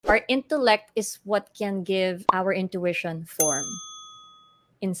our intellect is what can give our intuition form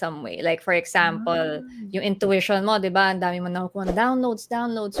in some way. Like, for example, yung intuition mo, di ba? Ang dami mo nakukuha.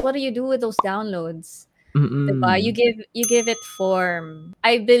 Downloads. What do you do with those downloads? Diba? Mm-mm. You give it form.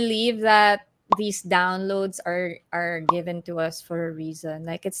 I believe that these downloads are given to us for a reason.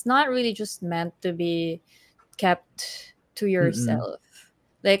 Like, it's not really just meant to be kept to Mm-mm. yourself.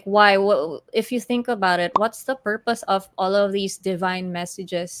 Like, why? If you think about it, what's the purpose of all of these divine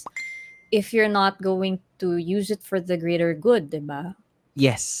messages if you're not going to use it for the greater good, diba?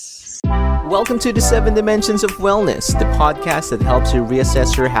 Yes. Welcome to the 7 Dimensions of Wellness, the podcast that helps you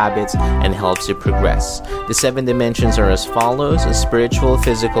reassess your habits and helps you progress. The 7 dimensions are as follows: a spiritual,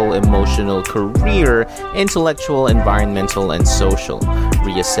 physical, emotional, career, intellectual, environmental, and social.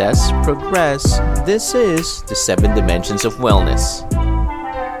 Reassess, progress. This is the 7 Dimensions of Wellness.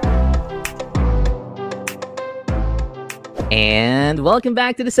 And welcome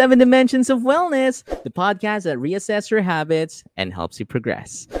back to the 7 Dimensions of Wellness, the podcast that reassess your habits and helps you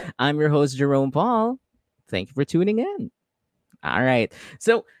progress. I'm your host, Jerome Paul. Thank you for tuning in. All right.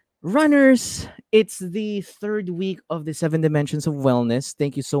 So, runners, it's the third week of the 7 Dimensions of Wellness.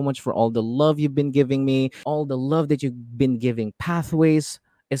 Thank you so much for all the love you've been giving me, all the love that you've been giving Pathways,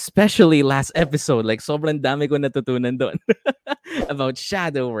 especially last episode. Like, sobrang dami ko natutunan doon about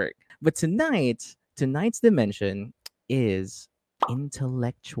shadow work. But tonight's dimension is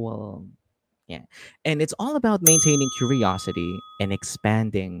intellectual. Yeah. And it's all about maintaining curiosity and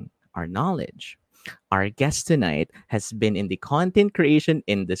expanding our knowledge. Our guest tonight has been in the content creation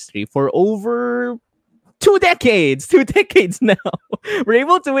industry for over 2 decades. 2 decades now. We're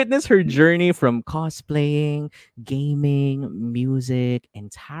able to witness her journey from cosplaying, gaming, music,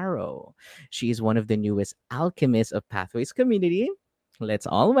 and tarot. She is one of the newest alchemists of Pathways community. Let's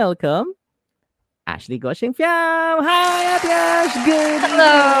all welcome Ashley Gosiengfiao. Hi, Ate Ash. Good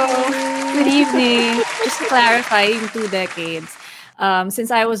Hello. Good evening. evening. Just to clarify, in 2 decades.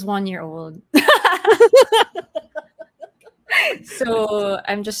 Since I was 1 year old. So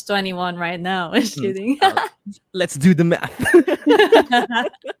I'm just 21 right now. Just kidding. Let's do the math.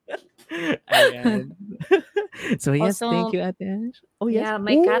 Ayan. So yes, thank Also, you, Ate Ash. Oh yes. yeah,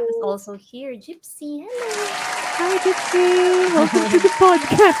 my cat is also here. Gypsy. Hello. Hi, Gypsy. Welcome to the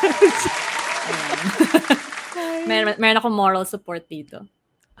podcast. Meron akong moral support dito.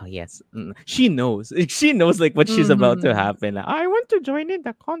 Oh yes, she knows. She knows like what she's about to happen. I want to join in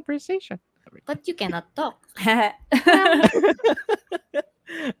the conversation. But you cannot talk.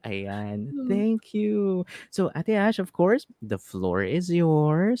 Ayan. Thank you. So, Ate Ash, of course, the floor is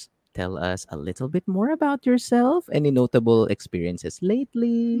yours. Tell us a little bit more about yourself. Any notable experiences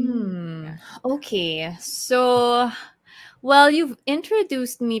lately? Okay. So, well, you've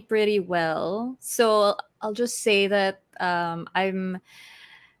introduced me pretty well. So, I'll just say that ang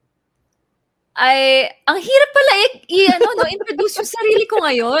hirap pala introduce yung sarili ko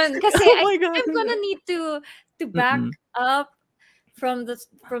ngayon kasi Oh my God. I'm gonna need to back up from the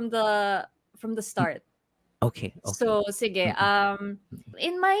start. Okay. So, sige.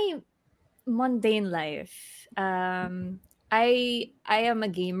 In my mundane life, I am a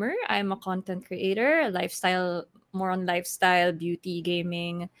gamer. I'm a content creator, more on lifestyle, beauty,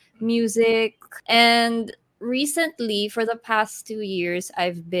 gaming, music, and recently, for the past 2 years,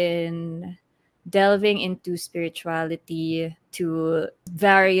 I've been delving into spirituality, to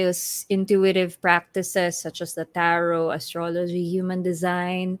various intuitive practices such as the tarot, astrology, human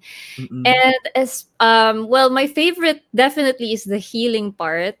design. And well, my favorite definitely is the healing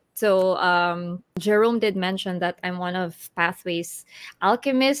part. So Jerome did mention that I'm one of Pathways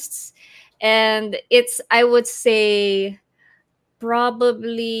alchemists, and it's, I would say,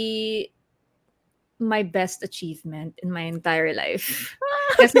 probably my best achievement in my entire life.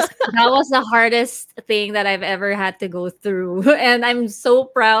 Because that was the hardest thing that I've ever had to go through. And I'm so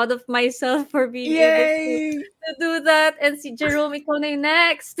proud of myself for being able to do that. And si Jerome, ikaw na yung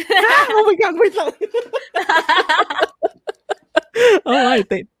next. Oh my God, wait lang. All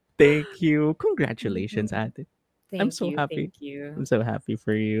right. Thank you. Congratulations, Ate. I'm so happy. Thank you. I'm so happy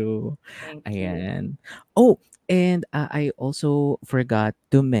for you. Thank Ayan. Oh, and I also forgot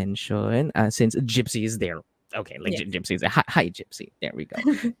to mention, since Gypsy is there. Okay, like Gypsy is there. Hi, Gypsy. There we go.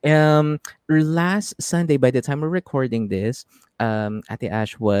 Last Sunday, by the time we're recording this, Ate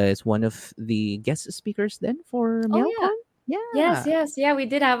Ash was one of the guest speakers then for MeowCon. Yeah. Yes. Yeah, we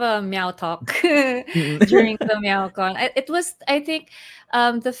did have a Meow Talk during the MeowCon. It was, I think,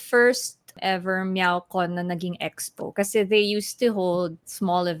 the first ever MeowCon na naging expo. Kasi they used to hold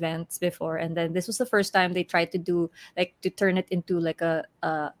small events before, and then this was the first time they tried to do, like, to turn it into like a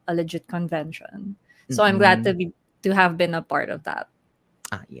legit convention. So I'm glad to have been a part of that.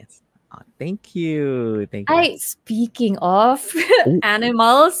 Ah, yes. Thank you. Thank you, I Ate. speaking of Oh,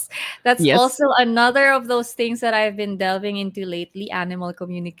 animals, that's yes. also another of those things that I've been delving into lately, animal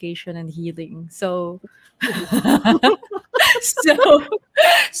communication and healing. So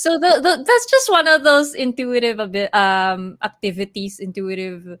so that's just one of those intuitive a bit activities,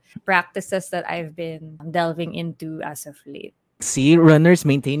 intuitive practices that I've been delving into as of late. See, runners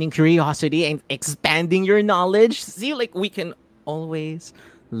maintaining curiosity and expanding your knowledge. See, like we can always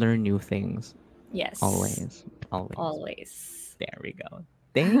learn new things. Yes, Always. Always. always. There we go.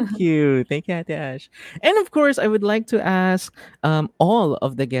 Thank you. Thank you, Ate Ash. And of course, I would like to ask all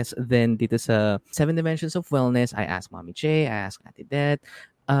of the guests then dito sa Seven Dimensions of Wellness. I asked Mommy J, I asked Ate Det.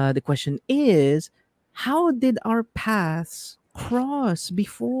 The question is, how did our paths cross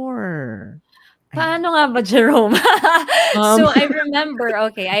before? Ayan. Paano nga ba, Jerome? Um, So I remember,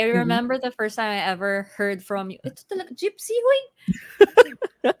 okay, I mhm. remember the first time I ever heard from you. Ito talaga, Gypsy, huy!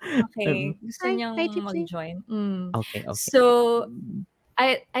 Okay, gusto Hi, niyang hi, Gypsy. mag-join. Okay, okay. So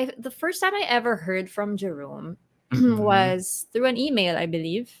I the first time I ever heard from Jerome Mm-mm. was through an email, I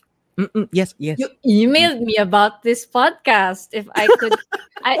believe. Mm-mm. Yes, You yes. Mm-mm. emailed me about this podcast if I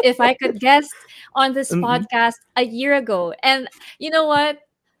could guest on this Mm-mm. podcast a year ago. And you know what?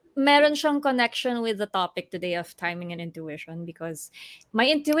 Meron siyang connection with the topic today of timing and intuition because my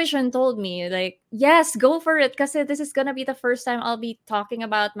intuition told me like, yes, go for it because this is gonna be the first time I'll be talking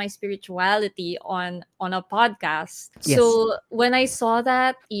about my spirituality on a podcast. Yes. So when I saw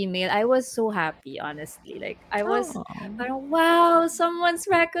that email, I was so happy, honestly. Like I was Oh. parang, wow, someone's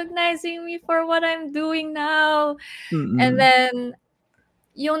recognizing me for what I'm doing now. And Mm-mm. then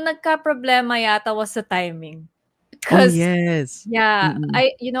yung nagka-problema yata was the timing. Oh, Because yes. yeah, Mm-mm.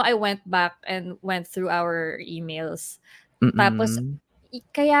 I went back and went through our emails. Tapos Mm-mm.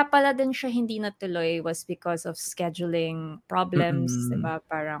 kaya pala din siya hindi natuloy was because of scheduling problems, 'di Mm-mm. ba?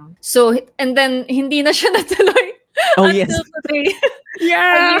 Parang so and then hindi na siya natuloy Oh, yes. until today,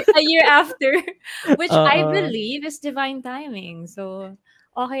 Yeah. a year after, which I Uh-uh. believe is divine timing. So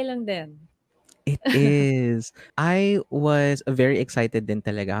okay lang din. It is. I was very excited din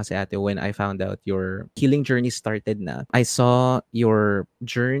talaga kasi ate when I found out your healing journey started na. I saw your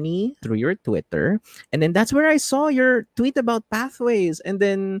journey through your Twitter and then that's where I saw your tweet about pathways and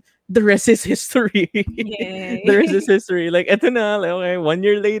then the rest is history. The rest is Yay. history. Like eto na, like, okay, 1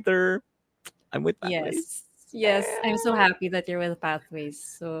 year later, I'm with pathways. Yes. Yes, I'm so happy that you're with Pathways.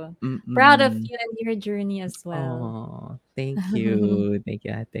 So proud of Mm-mm. you and your journey as well. Oh, thank you. Thank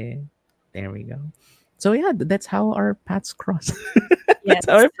you, ate. There we go. So yeah, that's how our paths cross. That's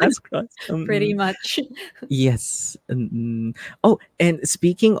how Yes, our paths cross. pretty much. Yes. Oh, and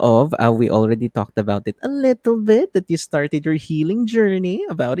speaking of, we already talked about it a little bit that you started your healing journey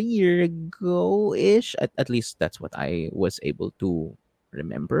about a year ago ish. At least that's what I was able to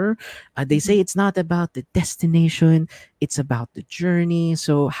remember. They say Mhm. it's not about the destination, it's about the journey.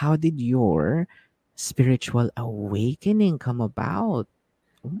 So, how did your spiritual awakening come about?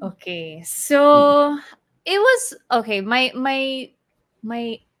 Ooh. Okay. So it was okay, my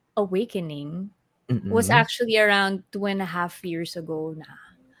awakening was Mm-mm. actually around 2.5 years ago na.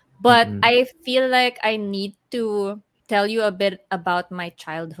 But Mm-mm. I feel like I need to tell you a bit about my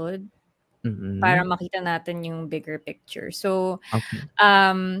childhood para Mm-mm. makita natin yung bigger picture. So Okay.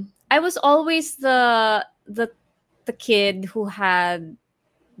 I was always the kid who had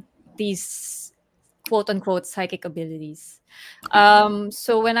these quote unquote psychic abilities.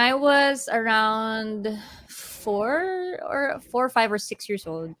 So when I was around 4 or 5 or 6 years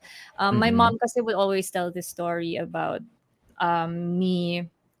old, my Mm-mm. mom kasi would always tell this story about me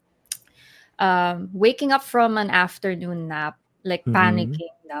waking up from an afternoon nap, like Mm-mm.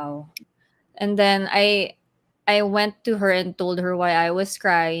 panicking now. And then I went to her and told her why I was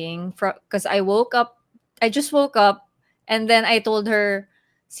crying because I just woke up and then I told her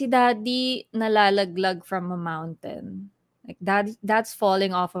si daddy nalalaglag from a mountain. Like dad's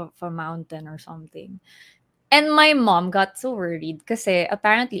falling off of a mountain or something. And my mom got so worried kasi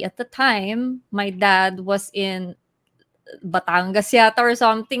apparently at the time my dad was in Batangas yata or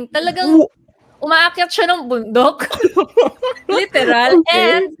something. Talagang Ooh. umaakyat siya ng bundok. Literal.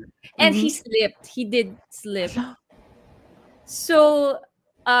 Okay. And he Mhm. slipped. He did slip. So,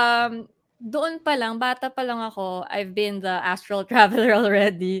 doon pa lang, bata pa lang ako, I've been the astral traveler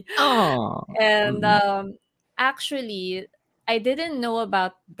already. Oh. And Mm, actually, I didn't know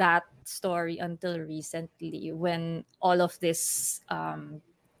about that story until recently when all of this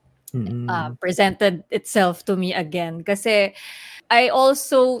mm, presented itself to me again. Kasi I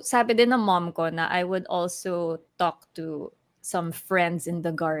also, sabi din ng mom ko na I would also talk to some friends in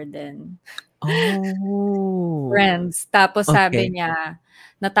the garden. oh, Friends. Tapos sabi okay. niya,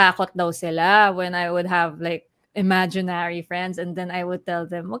 natakot daw sila when I would have like imaginary friends, and then I would tell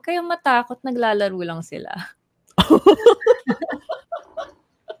them, "Wag kayong matakot, naglalaro lang sila."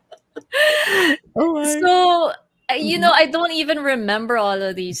 Oh my. So, Mm-mm. I don't even remember all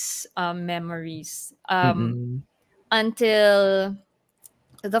of these memories Mm-mm. until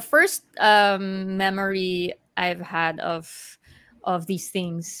the first memory I've had of these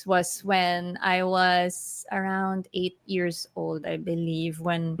things was when I was around 8 years old, I believe,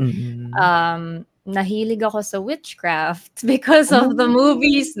 when Mm-mm. nahilig ako sa witchcraft because of the Oh.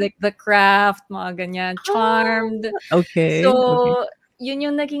 movies like The Craft, mga ganyan, Charmed. Ah, okay, okay. So, yun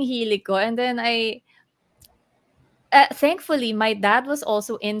yung naging hilig ko. And then thankfully, my dad was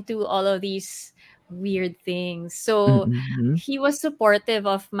also into all of these weird things. So Mm-mm. he was supportive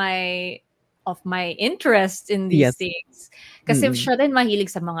of my interest in these Yes. things. Kasi Mm-mm. siya din mahilig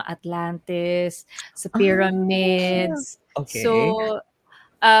sa mga Atlantis, sa Ah, pyramids. okay. So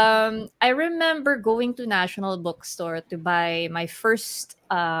I remember going to National Bookstore to buy my first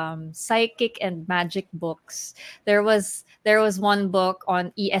psychic and magic books. There was one book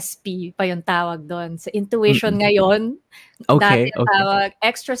on ESP pa yung tawag doon. Sa intuition Mm-mm. ngayon, dati Okay, ang okay. tawag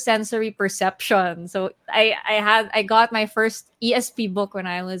extrasensory perception. So I got my first ESP book when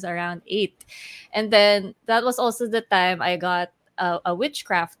I was around 8. And then that was also the time I got a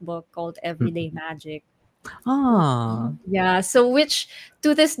witchcraft book called Everyday Mm-mm. Magic. Ah. Yeah, so which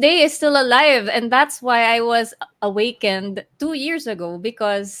to this day is still alive, and that's why I was awakened 2 years ago,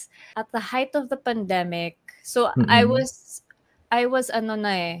 because at the height of the pandemic, so I Mm-mm. was I was ano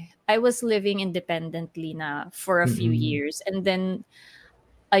na I was living independently na for a few Mm-mm. years, and then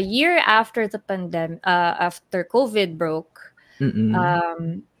a year after the pandemic, after COVID broke, Mm-mm.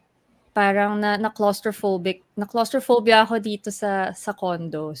 um parang na claustrophobia ako dito sa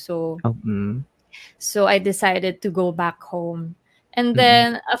condo. So Oh, mm. I decided to go back home. And Mm-mm.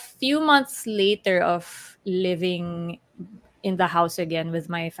 then a few months later of living in the house again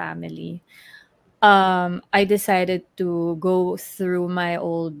with my family, I decided to go through my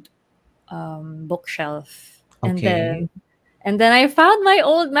old bookshelf. And Okay. then I found my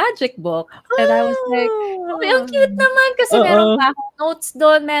old magic book. And I was like, "Uy, ang Ah. cute naman." Kasi meron Oo. pa akong notes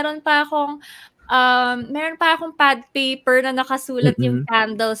doon, meron pa akong pad paper na nakasulat yung Mm-mm.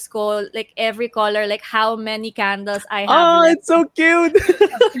 candles ko, like every color, like how many candles I have Oh, left it's so cute.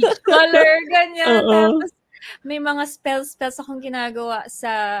 of each color, ganyan. Oo. Tapos may mga spells akong ginagawa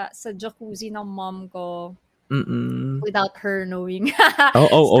sa jacuzzi ng mom ko Mm. without her knowing. Oh,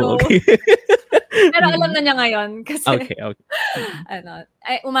 oh, oh, So, okay. pero alam Mm. na niya ngayon kasi Okay, okay. Mm.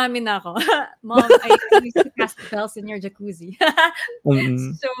 umamin na ako. Mom, I used to cast spells in your jacuzzi.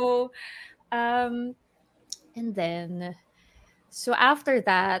 Mm. So, um, and then, so after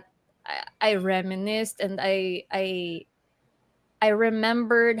that, I reminisced, and I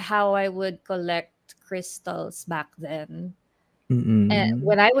remembered how I would collect crystals back then. Mm.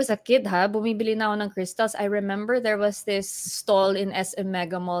 When I was a kid, bumibili na ako ng crystals. I remember there was this stall in SM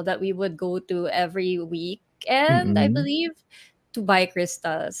Mega Mall that we would go to every week, and I Mm. believe to buy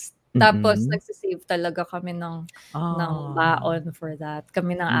crystals. Tapos Mm. nagse-save talaga kami ng Ah. baon for that,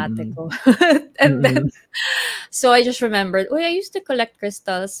 kami ng ate Mm. ko. And Mm. then, so I just remembered, "Uy, I used to collect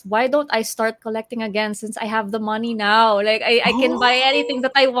crystals. Why don't I start collecting again since I have the money now? Like, I can buy anything Oh.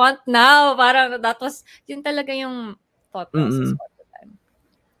 that I want now." Parang that was, yun talaga yung thought process Mm. ko at the time.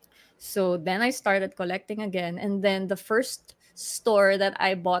 So then I started collecting again, and then the first store that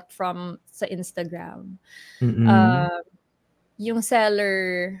I bought from sa Instagram, Mm. uh, yung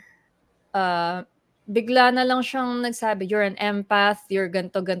seller, uh, bigla na lang siyang nagsabi, "You're an empath, you're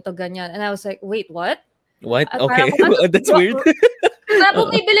ganto, ganto, ganyan." And I was like, "Wait, what?" What? Parang Okay. kung ano That's 'to? weird. Oo.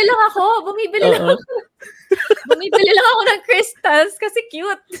 Bumibili lang ako, bumibili lang Oo. bumibili lang ako ng crystals kasi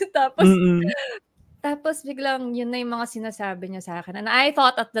cute. Tapos Mm. tapos biglang yun na yung mga sinasabi niya sa'kin, and I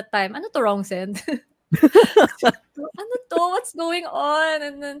thought at the time, "Ano 'to, wrong send?" "Ano 'to? What's going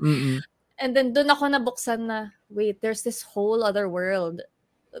on?" Mm. And then dun ako nabuksan na, wait, there's this whole other world,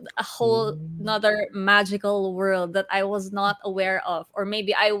 a whole Hmm. another magical world that I was not aware of, or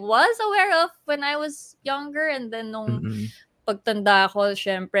maybe I was aware of when I was younger, and then nung Mm. pagtanda ko,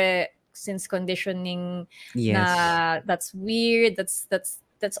 syempre, since conditioning Yes. na that's weird,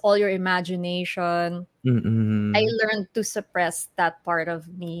 that's all your imagination. I Mm. learned to suppress that part of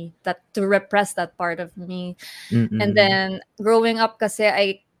me, that to repress that part of me. And Mm. then growing up kasi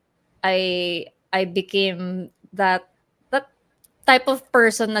I became that type of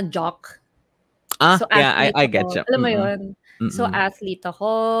person na jock. Ah, So yeah, athlete I get ako, you. alam mo Mm. yun? So Mm. athlete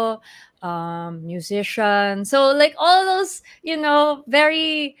ako, musician. So like all those,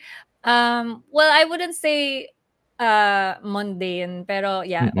 very, well, I wouldn't say mundane, pero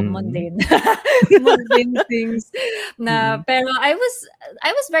yeah, Mm-mm. mundane. Mundane things na Mm-mm. pero I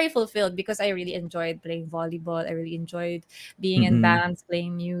was very fulfilled because I really enjoyed playing volleyball. I really enjoyed being in Mm-mm. bands,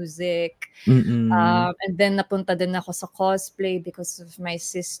 playing music. Mm-mm. And then napunta din ako sa cosplay because of my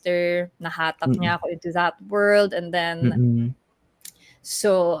sister. Nahatak Mm-mm. niya ako into that world, and then Mm-mm.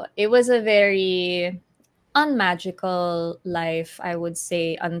 so it was a very unmagical life, I would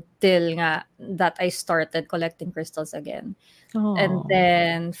say, until nga that I started collecting crystals again. And Oh.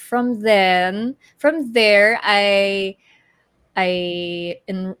 then from there I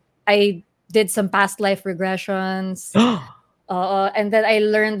did some past life regressions. And then I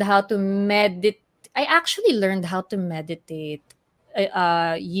learned how to meditate. I actually learned how to meditate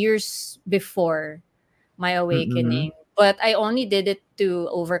years before my Mm-mm. awakening, but I only did it to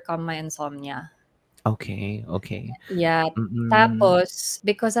overcome my insomnia. Okay, okay. Yeah. Mm-mm. Tapos,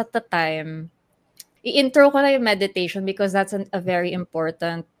 because at the time, i-intro ko na yung meditation because that's a very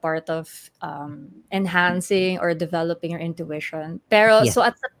important part of enhancing or developing your intuition. Pero, so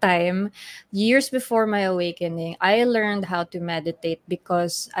Yes. at the time, years before my awakening, I learned how to meditate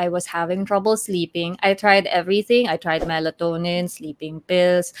because I was having trouble sleeping. I tried everything. I tried melatonin, sleeping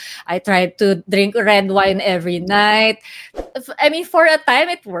pills. I tried to drink red wine every night. I mean, for a time,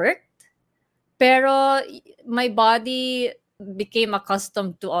 it worked. Pero my body became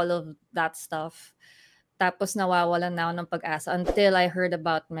accustomed to all of that stuff. Tapos nawawalan na ako ng pag-asa until I heard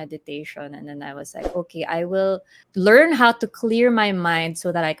about meditation. And then I was like, okay, I will learn how to clear my mind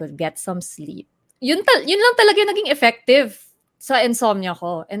so that I could get some sleep. Yun lang talaga yung naging effective sa insomnia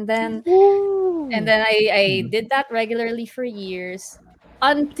ko. And Ooh. then I Mm. did that regularly for years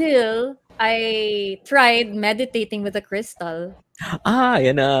until I tried meditating with a crystal. Ah,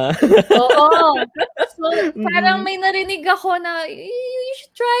 yan na. Oo. So, parang Mm-mm. may narinig ako na, You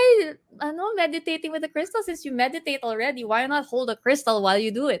should try, meditating with a crystal since you meditate already. Why not hold a crystal while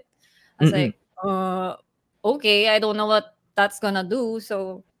you do it?" I was Mm-mm. like, okay, I don't know what that's gonna do."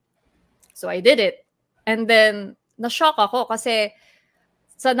 So I did it. And then, na-shock ako kasi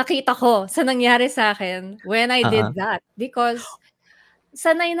sa nakita ko, sa nangyari sa akin when I Ah. did that. Because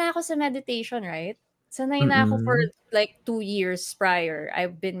sanay na ako sa meditation, right? Sanay na ako for Mm-mm. like 2 years prior.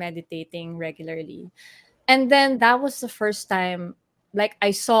 I've been meditating regularly. And then that was the first time like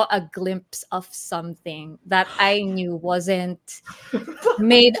I saw a glimpse of something that I knew wasn't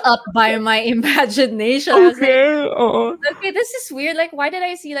made up by my imagination. I was like, Okay, oo. okay, this is weird. Like, why did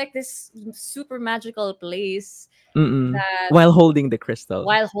I see like this super magical place Mm-mm. that While holding the crystal.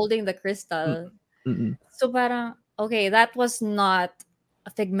 while holding the Mm. crystal? Mm-mm. So parang, okay, that was not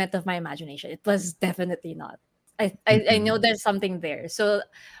a figment of my imagination. It was definitely not. I know Mm-mm. there's something there. So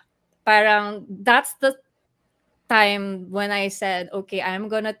parang that's the time when I said, okay, I'm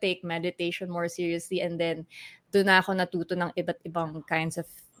gonna take meditation more seriously, and then doon na ako natuto ng iba't ibang kinds of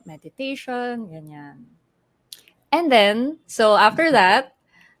meditation, ganyan. And then, so after that,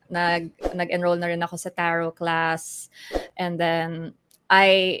 nag-enroll na rin ako sa tarot class. And then,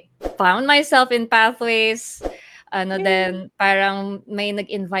 I found myself in pathways. Ano Yay! din, parang may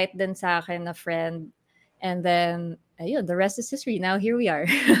nag-invite din sa akin na friend. And then, ayun, the rest is history. Now, here we are.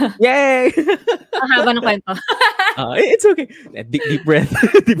 Yay! Ang haba ng kwento. It's okay. Deep breath.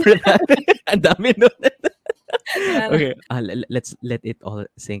 Deep breath natin. Ang dami nun. Yan. Okay, let's let it all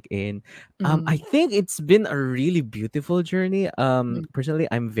sink in. I Mm, think it's been a really beautiful journey. mm.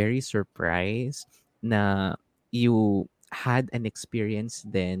 Personally, I'm very surprised na you had an experience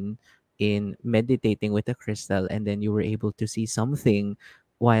then in meditating with a crystal, and then you were able to see something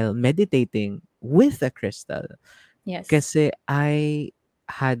while meditating with a crystal. Yes. Kasi I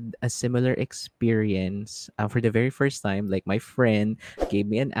had a similar experience for the very first time. Like my friend gave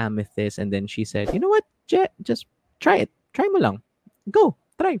me an amethyst, and then she said, "You know what, Jet? Just try it. Try mo lang. Go,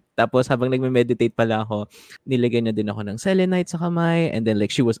 try." Tapos habang nagme-meditate pala ako, nilagyan niya din ako ng selenite sa kamay, and then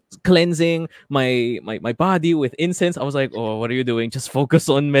like she was cleansing my body with incense. I was like, "Oh, what are you doing? Just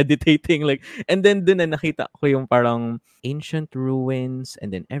focus on meditating." Like, and then dun na nakita ko yung parang ancient ruins,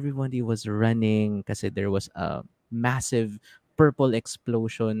 and then everybody was running kasi there was a massive purple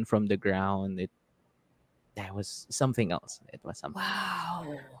explosion from the ground. That was something else. It was something else.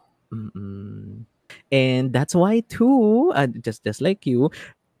 Wow. Mm-mm. And that's why too, just like you,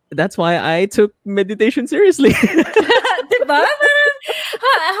 that's why I took meditation seriously. 'Di ba?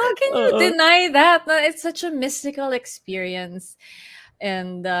 Parang, how can you Oo. deny that? No, it's such a mystical experience.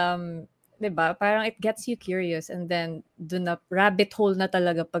 And 'di ba? Parang it gets you curious, and then dun na rabbit hole na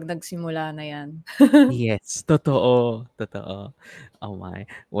talaga pag nagsimula na 'yan. Yes, totoo, totoo. Oh my.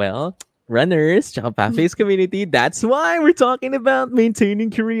 Well, runners, tsaka pathways community. That's why we're talking about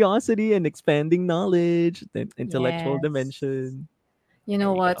maintaining curiosity and expanding knowledge, the intellectual Yes. dimension. You There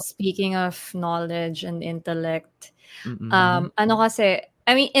know you what? go. Speaking of knowledge and intellect, Mm-mm. ano kasi,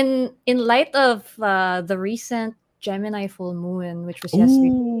 I mean, in light of the recent Gemini full moon, which was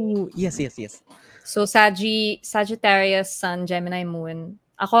yesterday. Oh, yes, yes, yes. So Sagittarius Sun Gemini Moon.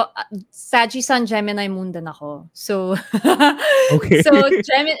 Ako Saggy Sun Gemini Moon din ako. So Okay. so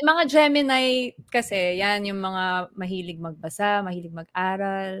mga Gemini kasi yan yung mga mahilig magbasa, mahilig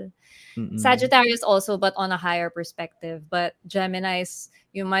mag-aral. Mm-mm. Sagittarius also but on a higher perspective. But Geminis,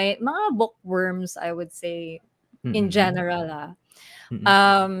 yung may mga bookworms I would say in Mm-mm. general.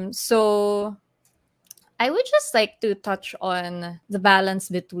 Mm-mm. So I would just like to touch on the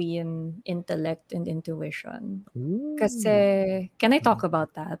balance between intellect and intuition. Ooh. Kasi, can I Mm. talk about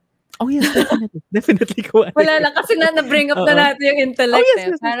that? Oh, yes, definitely. Definitely go ahead. Wala lang kasi na-bring up na Oo. natin yung Oh, intellect yes, eh.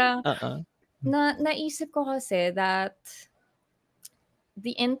 yes, yes. Parang, Uh-uh. naisip ko kasi that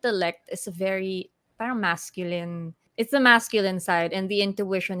the intellect is a very, parang masculine. It's the masculine side and the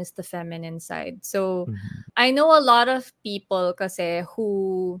intuition is the feminine side. So, Mhm. I know a lot of people kasi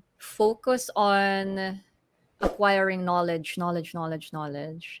who focus on acquiring knowledge.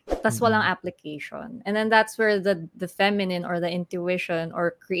 Tas walang Mm-mm. application. And then that's where the feminine or the intuition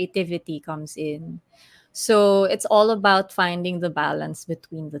or creativity comes in. So it's all about finding the balance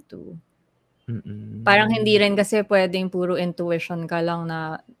between the two. Parang hindi Mm-mm. rin kasi pwedeng puro intuition ka lang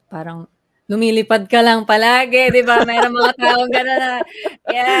na parang lumilipad ka lang palagi, 'di ba? Merong mga taong gano'n na,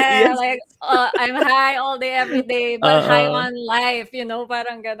 yeah, Yes. like, I'm high all day, every day, but high Oo. on life,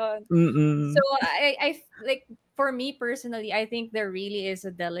 parang gano'n. So Mm. like for me personally, I think there really is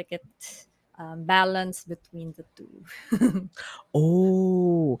a delicate balance between the two.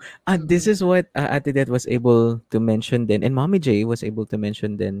 Oh, this Mm. is what Ate Det was able to mention then, and Mommy J was able to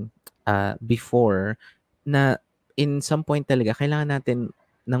mention then before na in some point talaga kailangan natin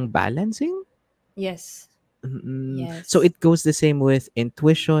ng balancing. Yes. Mm. So Yes. it goes the same with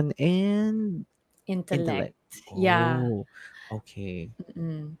intuition and Intellect. intellect. Yeah. Oh, okay.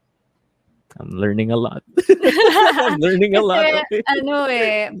 Mm. I'm learning a lot. I'm learning a Kasi lot. Okay. ano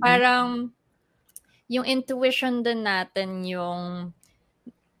eh, Mm-mm. parang yung intuition din natin yung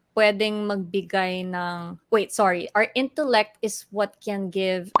pwedeng magbigay ng wait, sorry. Our intellect is what can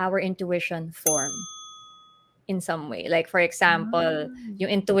give our intuition form in some way. Like for example, Ah.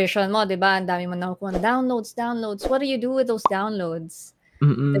 yung intuition mo, 'di ba? Ang dami mo nakukuha downloads. What do you do with those downloads?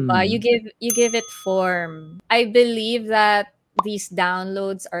 'Di ba? You Mm-mm. give it form. I believe that these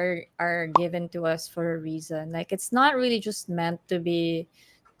downloads are given to us for a reason. Like it's not really just meant to be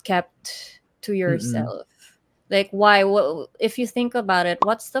kept to Mm-mm. yourself. Like why? If you think about it,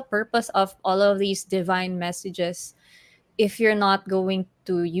 what's the purpose of all of these divine messages if you're not going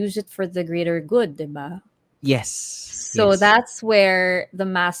to use it for the greater good, 'di ba? Yes. So Yes. that's where the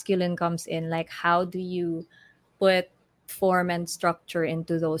masculine comes in. Like, how do you put form and structure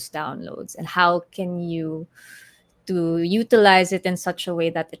into those downloads? And how can you to utilize it in such a way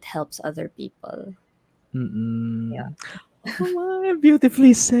that it helps other people? Yeah. Mm. Oh my,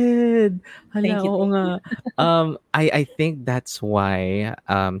 beautifully said. Hala, Thank you. oo Thank you. nga. I think that's why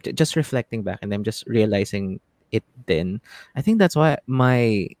just reflecting back and I'm just realizing it then. I think that's why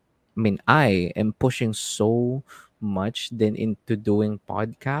I am pushing so much then into doing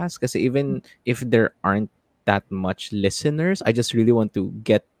podcasts because even if there aren't that much listeners, I just really want to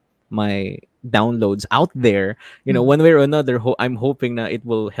get my downloads out there. Mm. One way or another, I'm hoping that it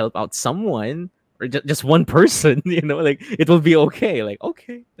will help out someone or just one person, like it will be okay. Like,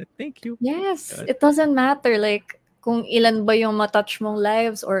 okay, thank you. Yes, Uh, it doesn't matter like kung ilan ba yung matouch mong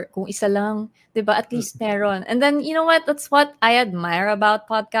lives or kung isa lang, 'di ba? At least mm, meron. And then you know what? That's what I admire about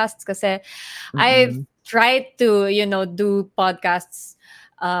podcasts kasi I've mm-mm, tried to, do podcasts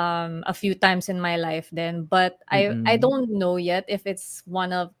a few times in my life then, but I mm-mm, don't know yet if it's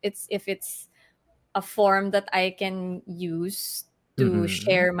a form that I can use to mm-mm.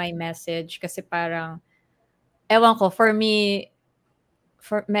 share my message kasi parang ewan ko for me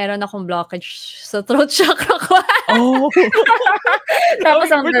meron akong blockage sa throat chakra ko. Oh, Tapos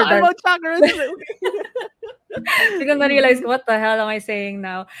okay. ang We're talking daldal. about chakras. Okay. Biglang na-realize Mm-mm. ko, what the hell am I saying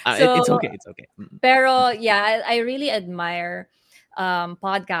now? It's So, okay. It's okay. Mm-mm. pero yeah, I really admire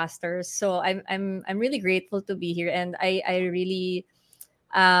podcasters. So I'm really grateful to be here, and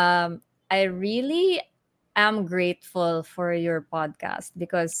um I really am grateful for your podcast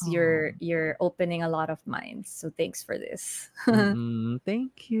because Oh, you're opening a lot of minds. So thanks for this. mm-mm.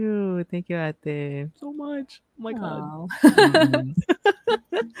 Thank you, Ate, so much. Oh my God. Oh. Mm-mm.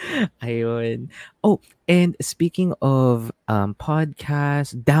 Ayun. Oh, and speaking of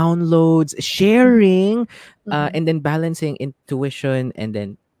podcasts, downloads, sharing, Mhm, and then balancing intuition and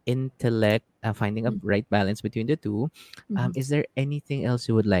then intellect, finding a mhm, right balance between the two. mhm. Is there anything else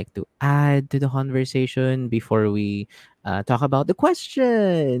you would like to add to the conversation before we talk about the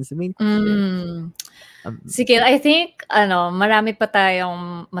questions, the main questions? Hmm. Um, Sige, I think marami pa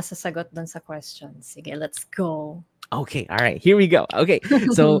tayong masasagot dun sa questions. Sige, let's go. Okay, all right, here we go. Okay,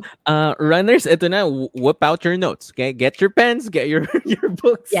 so runners, ito na, whip out your notes. Okay, get your pens, get your your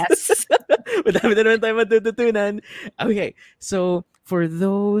books. Yes. Madami na naman tayo matututunan. Okay, so for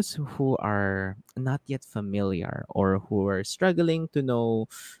those who are not yet familiar or who are struggling to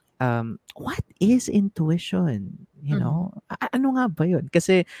know what is intuition? Mhm, Ano nga ba yun?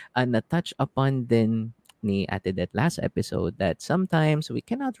 Kasi na-touch upon din ni Ate that last episode that sometimes we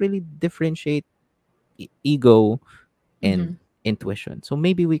cannot really differentiate ego and mhm. intuition. So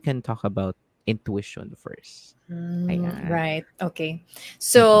maybe we can talk about intuition first. Ayan. Right. Okay. Mm-mm.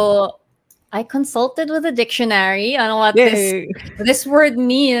 So I consulted with a dictionary on what this Yay! this word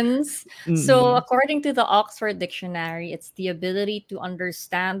means. So Mm-mm. according to the Oxford Dictionary, it's the ability to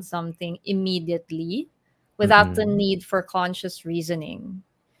understand something immediately without the Mm-mm. need for conscious reasoning.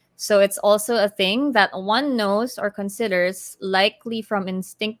 So it's also a thing that one knows or considers likely from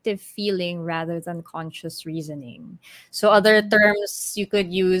instinctive feeling rather than conscious reasoning. So other terms you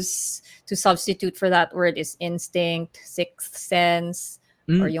could use to substitute for that word is instinct, sixth sense,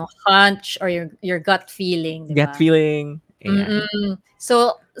 or Mm. yung hunch or your gut feeling, di Gut ba? feeling. Ayan. Mm-mm.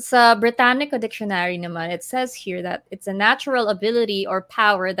 So sa Britannica Dictionary naman, it says here that it's a natural ability or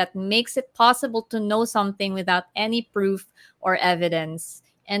power that makes it possible to know something without any proof or evidence.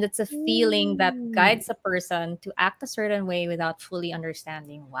 And it's a feeling that Ooh. guides a person to act a certain way without fully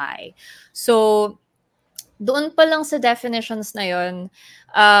understanding why. So doon pa lang sa definitions na yon,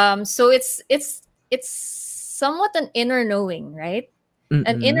 so it's somewhat an inner knowing, right?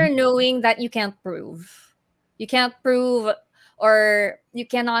 An inner Mm-mm. knowing that you can't prove. You can't prove or you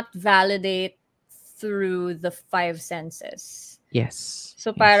cannot validate through the five senses. Yes.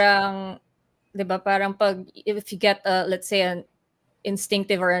 So Yes. parang, 'di ba, parang pag if you get let's say an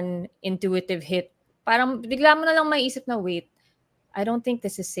instinctive or an intuitive hit, parang bigla mo na lang maiisip na wait, I don't think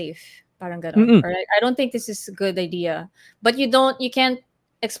this is safe. Parang ganon. Mm-mm. Or I don't think this is a good idea. But you can't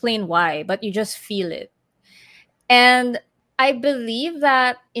explain why, but you just feel it. And I believe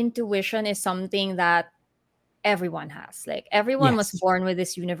that intuition is something that everyone has. Like everyone was Yes. born with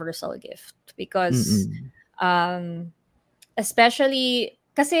this universal gift because Mm-mm. um especially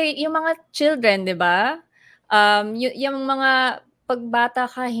kasi yung mga children, 'di ba? Yung mga pagbata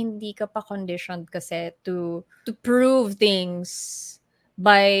ka hindi ka pa conditioned kasi to prove things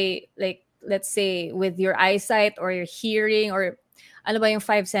by like let's say with your eyesight or your hearing or ano ba yung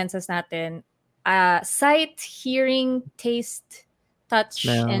five senses natin? Sight, hearing, taste, touch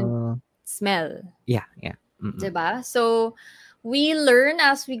and Smell. smell. Yeah. Yeah. Mm-mm. 'Di ba? So we learn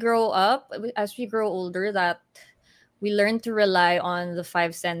as we grow up, as we grow older that we learn to rely on the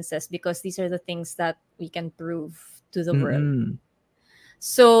five senses because these are the things that we can prove to the world. Mm-mm.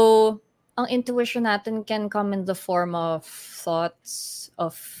 So, ang intuition natin can come in the form of thoughts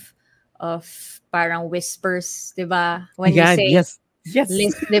of parang whispers, 'di ba? My When you God. say Yes. Yes.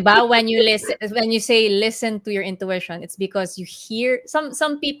 'di ba? When you say listen to your intuition, it's because you hear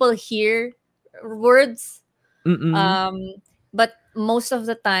some people hear words, Mm-mm. um but most of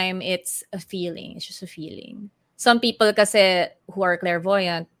the time it's a feeling. It's just a feeling. Some people kasi who are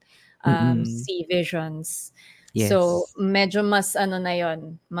clairvoyant Mm-mm. see visions. So Yes. medyo mas ano na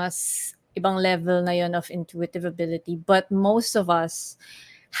yon, mas ibang level na yon of intuitive ability. But most of us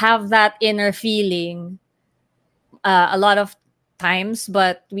have that inner feeling a lot of times,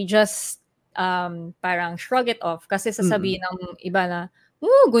 but we just parang shrug it off kasi Mm-mm. sasabihin ng iba na,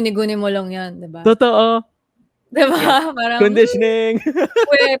 guni-guni mo lang yan, 'di ba? Totoo. 'Di Yes. ba? Parang, Conditioning.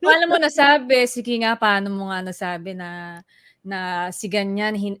 paano mo nasabi? Sige nga, paano mo nga nasabi na si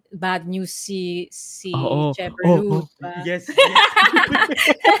ganyan bad news si Oo. Oh, Cheverlu, oh. 'di ba? Yes, yes.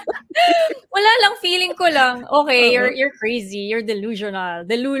 Wala lang, feeling ko lang, okay, Oo. you're crazy, you're delusional,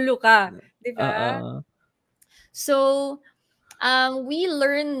 delulu ka, 'di ba? Oo. So, we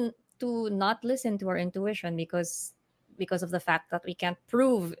learn to not listen to our intuition because of the fact that we can't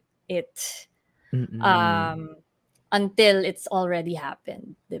prove it Mm. um, until it's already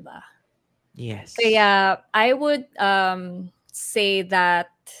happened, 'di ba? Yes. Kaya I would say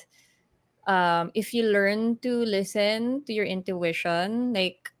that if you learn to listen to your intuition,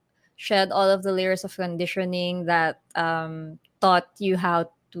 like shed all of the layers of conditioning that taught you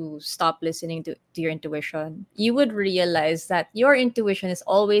how to stop listening to your intuition, you would realize that your intuition is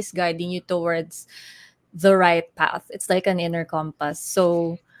always guiding you towards the right path. It's like an inner compass.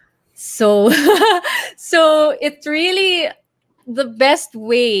 So so it's really the best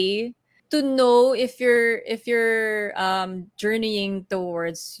way to know if you're journeying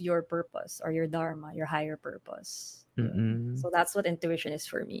towards your purpose or your dharma, your higher purpose. Yeah. Mm-mm. So that's what intuition is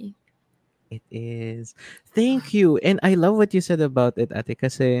for me. It is. Thank you. And I love what you said about it, Ate,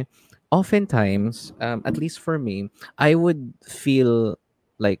 kasi oftentimes, at least for me, I would feel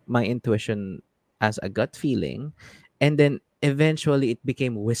like my intuition as a gut feeling, and then eventually it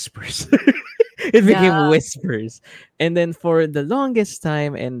became whispers. It Yeah. became whispers. And then for the longest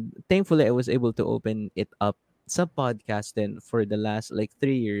time, and thankfully I was able to open it up sub podcast then for the last like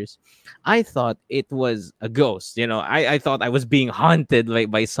 3 years, I thought it was a ghost. I thought I was being haunted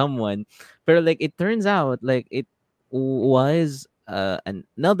like by someone. But like it turns out like it was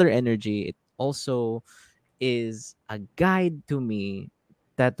another energy. It also is a guide to me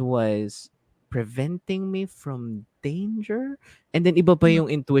that was preventing me from danger. And then iba pa Mm. yung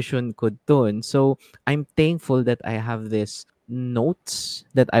intuition ko dun. So I'm thankful that I have this notes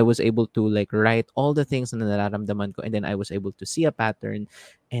that I was able to like write all the things na nararamdaman ko, and then I was able to see a pattern,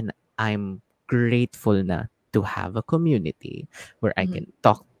 and I'm grateful na to have a community where I can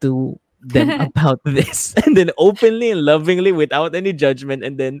talk to them about this and then openly and lovingly without any judgment,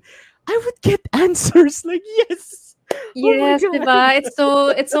 and then I would get answers like, yes. Oh my Yes, god. 'di ba?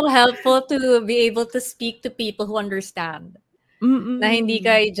 It's so helpful to be able to speak to people who understand. Na hindi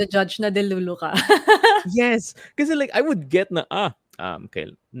ka Mm-mm. i-judge na delulu ka. Yes, because like I would get na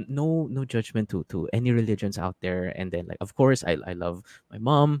okay, no judgment to any religions out there, and then like of course I love my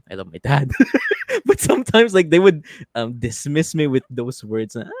mom, I love my dad, but sometimes like they would dismiss me with those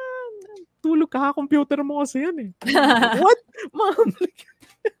words na, tulog ka, computer mo kasi yan eh. Like, what, mom? Like,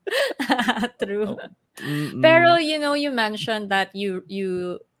 True. oh, Pero mm-mm. you mentioned that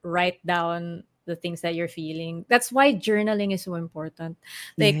you write down the things that you're feeling. That's why journaling is so important.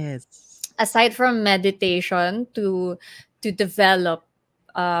 Like Yes. aside from meditation to develop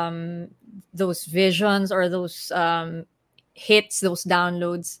um those visions or those hits, those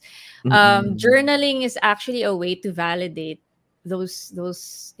downloads, Mm-mm. journaling is actually a way to validate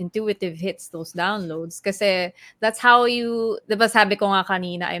those intuitive hits, those downloads. Kasi that's how you, diba sabi ko nga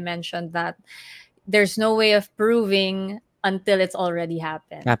kanina, I mentioned that there's no way of proving until it's already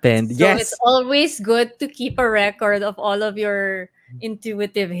happened. Happened. So it's Yes. always good to keep a record of all of your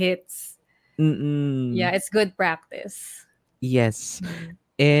intuitive hits. Mm-mm. Yeah, it's good practice. Yes. Mm.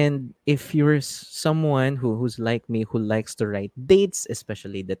 And if you're someone who's like me, who likes to write dates,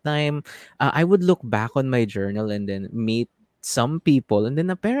 especially the time, I would look back on my journal and then meet some people, and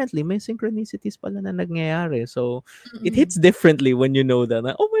then apparently may synchronicities pala na nangyayari. So it hits Mm-mm. differently when you know that.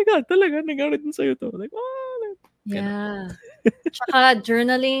 Na, oh my God, talaga nangyari din sa'yo to. Like, like, ganun. Yeah. Tsaka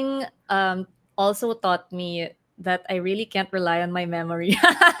journaling also taught me that I really can't rely on my memory.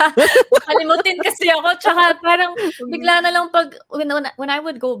 Makalimutin kasi ako. Tsaka parang bigla na lang when I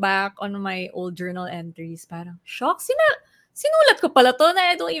would go back on my old journal entries, parang, shock, sinulat ko pala to na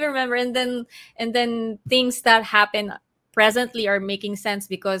I don't even remember. And then things that happen presently are making sense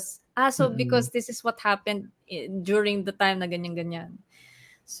because Mm-mm. this is what happened during the time na ganyan-ganyan.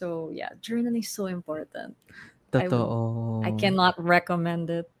 So yeah, journaling is so important. I would I Totoo. cannot recommend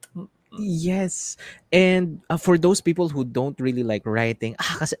it. Mm-mm. Yes. And for those people who don't really like writing,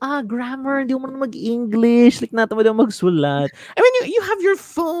 kasi, grammar, hindi mo na mag-English, like, natamad ako magsulat. I mean, you have your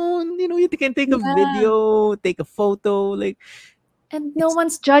phone, you can take a Yeah. video, take a photo, like, And no it's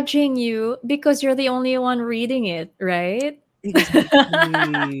one's judging you because you're the only one reading it, right?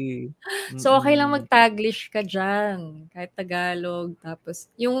 exactly. So, okay lang Mm-mm. mag-Taglish ka dyan, kahit Tagalog. Tapos,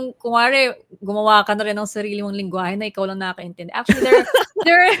 yung, kunwari, gumawa ka na rin ng sarili mong lingwahe na ikaw lang nakakaintindi. Actually,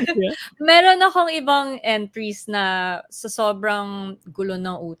 there, Yeah. meron akong ibang entries na sa sobrang gulo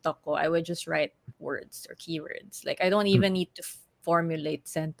ng utak ko, I would just write words or keywords. Like, I don't Mm- even need to formulate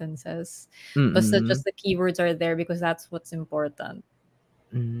sentences. Basta Mm-mm. just the keywords are there because that's what's important.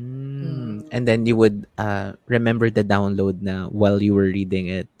 And Mm. then you would remember the download na while you were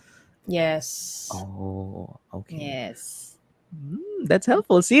reading it. Yes. Oh, okay. Yes. That's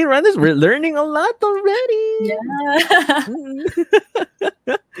helpful. See, runners, we're learning a lot already. Yeah. Mm.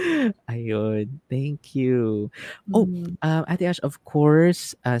 Ayun. Thank you. Oh, Mhm. Ate Ash, of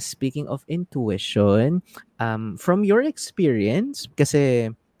course, speaking of intuition, from your experience,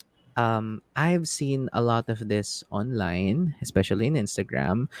 kasi I've seen a lot of this online, especially in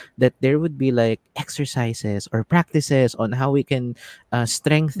Instagram, that there would be like exercises or practices on how we can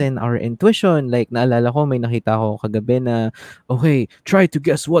strengthen our intuition. Like, naalala ko, may nakita ko kagabi na, okay, try to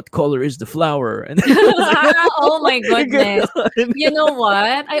guess what color is the flower. And then I was like, Oh my goodness. ganon. You know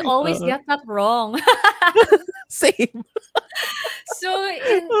what? I always Uh, get that wrong. same. So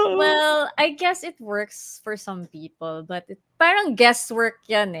well, I guess it works for some people, but parang guesswork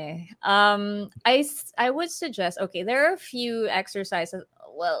yan eh. I would suggest, okay, there are a few exercises.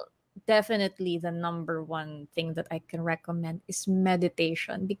 Well, definitely the number one thing that I can recommend is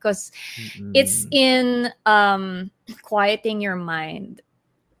meditation, because it's Mm-mm. in quieting your mind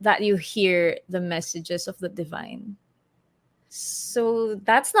that you hear the messages of the divine. So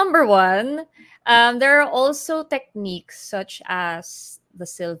that's number one. There are also techniques such as the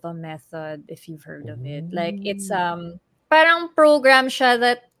Silva method, if you've heard of it. Like, it's Oh. parang program siya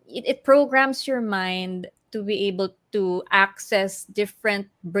that it programs your mind to be able to access different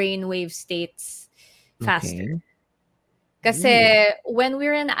brainwave states faster. Okay. Kasi Ooh. when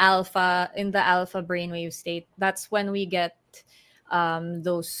we're in the alpha brainwave state, that's when we get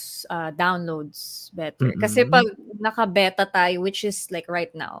those downloads better. Kasi pag Mm-mm. naka-beta tayo, which is like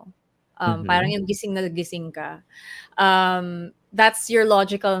right now, parang Mm-hmm. yung gising na gising ka, that's your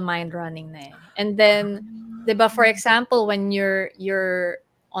logical mind running na eh. And then, diba, for example, when you're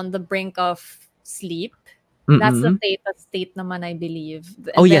on the brink of sleep, that's the Mm-mm. theta state naman, I believe.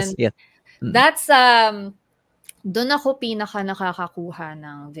 Oh, And yes, then, yes. Mm. that's doon ako pinaka nakakakuha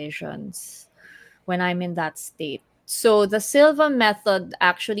ng visions when I'm in that state. So the Silva method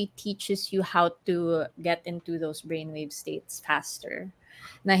actually teaches you how to get into those brainwave states faster.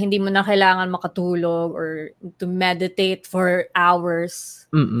 Na hindi mo na kailangan makatulog or to meditate for hours.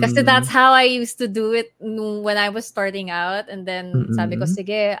 Kasi that's Mm-mm. how I used to do it when I was starting out. And then sabi ko, Mm-mm.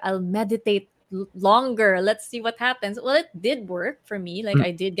 sige, I'll meditate longer. Let's see what happens. Well, it did work for me. Like, Mm.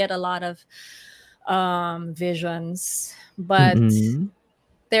 I did get a lot of visions, but Mm-mm.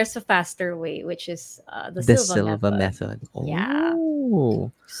 there's a faster way, which is the The Silva Silva method. method. Yeah.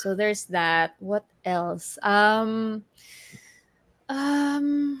 Oh. So there's that. What else? Um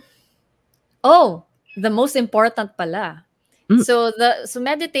oh, the most important pala. Mm. So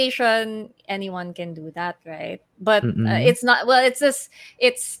meditation, anyone can do that, right? But Mm-mm. it's not, well, it's just,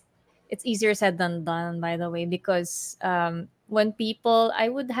 it's it's easier said than done, by the way, because when people I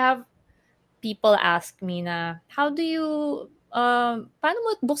would have people ask me na, how do you paano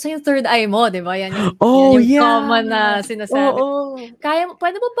mo buksan yung third eye mo, 'di ba? Yan Oh, yung yeah. common na sinasabi. Oo.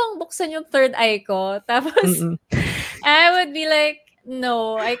 Pwede mo bang buksan yung third eye ko? Tapos Mm-mm. I would be like,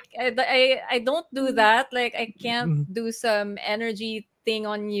 no, I don't do that. Like, I can't Mm. do some energy thing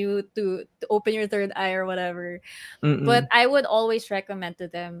on you to open your third eye or whatever. But Mm-mm. I would always recommend to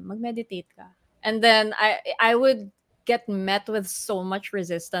them, mag-meditate ka. And then I would get met with so much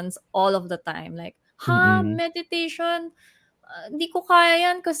resistance all of the time. Like, Mm-mm. meditation? Hindi ko kaya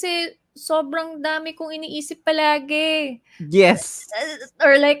yan kasi sobrang dami kong iniisip palagi. Yes.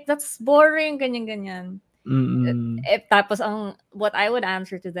 Or like, that's boring, ganyan-ganyan. Mm-mm. Tapos what I would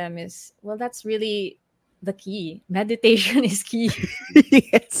answer to them is, well, that's really the key. Meditation is key.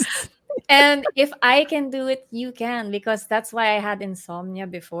 Yes. And if I can do it, you can, because that's why I had insomnia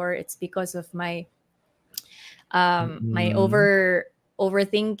before. It's because of my Mm-mm.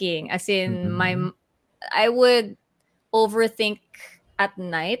 overthinking. As in, Mm-mm. I would overthink at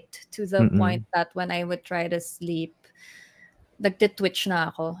night to the point Mm-mm. that when I would try to sleep, nagtitwitch na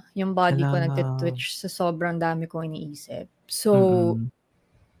ako. Yung body ko Hala. nagtitwitch sa sobrang dami kong iniisip. So Mm-mm.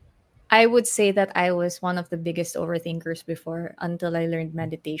 I would say that I was one of the biggest overthinkers before, until I learned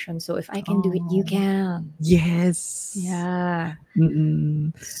meditation. So if I can do it, you Oh. can. Yes. Yeah.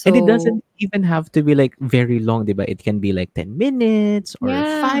 Mm. And it So doesn't even have to be like very long, 'di ba? It can be like 10 minutes or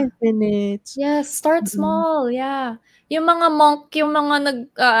yeah. 5 minutes. Yeah, start Mm. small, yeah. Yung mga monk, yung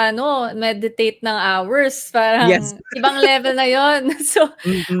mga meditate ng hours, Yes. parang ibang level na yon. So,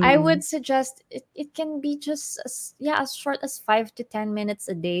 I Mm. would suggest it can be just as short as 5 to 10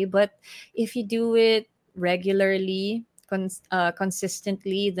 minutes a day, but if you do it regularly,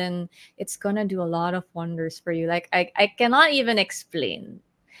 consistently, then it's gonna do a lot of wonders for you. Like, I cannot even explain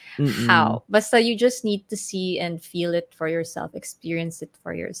Mm. how. Basta you just need to see and feel it for yourself, experience it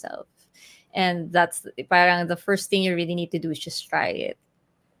for yourself. And that's parang the first thing you really need to do is just try it.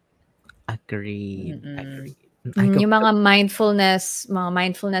 Agreed. Mm-mm. Agreed. I Yung completely. mga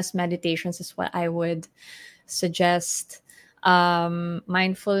mindfulness meditations is what I would suggest.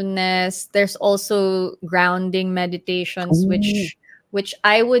 Mindfulness. There's also grounding meditations, Oh. which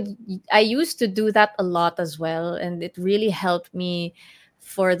I used to do that a lot as well, and it really helped me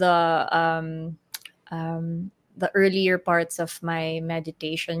for the earlier parts of my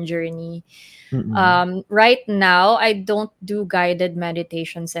meditation journey. Mm-mm. Right now, I don't do guided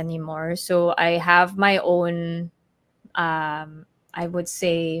meditations anymore. So I have my own, I would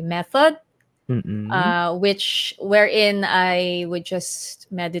say, method, Mm-mm. which wherein I would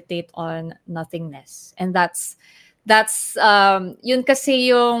just meditate on nothingness, and that's yun kasi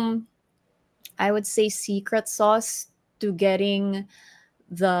yung, I would say, secret sauce to getting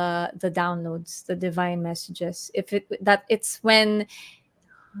the downloads, the divine messages. If it that it's when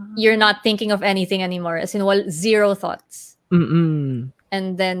you're not thinking of anything anymore, as in, well, zero thoughts, Mm-mm.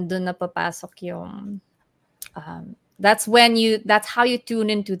 and then dun na papasok yung, that's how you tune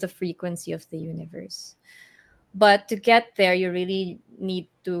into the frequency of the universe. But to get there, you really need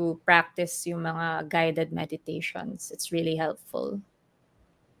to practice yung mga guided meditations. It's really helpful.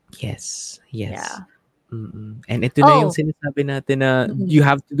 Yes, yes. Yeah. Mm. And ito na yung Oh. sinasabi natin na Mhm. you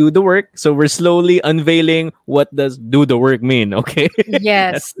have to do the work. So we're slowly unveiling what does do the work mean, okay? That's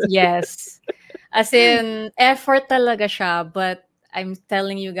Yes, yes. As in, effort talaga siya, but I'm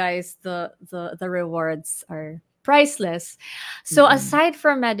telling you guys, the rewards are priceless. So mm, aside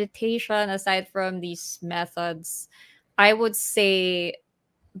from meditation, aside from these methods, I would say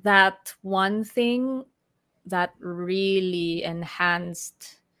that one thing that really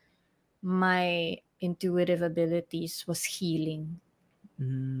enhanced my intuitive abilities was healing,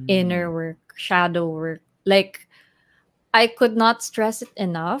 mm, inner work, shadow work. Like, I could not stress it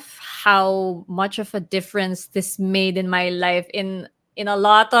enough how much of a difference this made in my life in a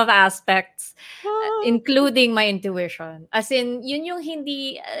lot of aspects, ah, including my intuition. As in, yun yung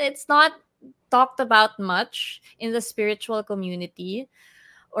hindi, it's not talked about much in the spiritual community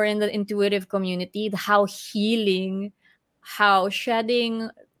or in the intuitive community, how healing, how shedding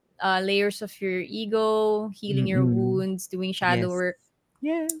layers of your ego, healing your mm. wounds, doing shadow Yes. work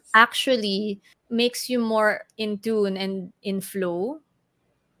Yes. actually makes you more in tune and in flow.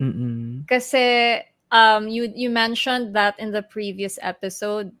 Mm. Kasi you mentioned that in the previous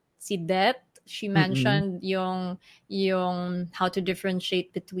episode, si Det, she Mm. mentioned yung how to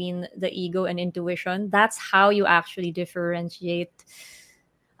differentiate between the ego and intuition. That's how you actually differentiate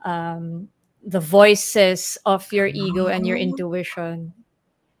the voices of your ego and your Oh. intuition.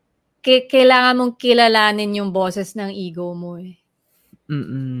 Kailangan mong kilalanin yung boses ng ego mo eh.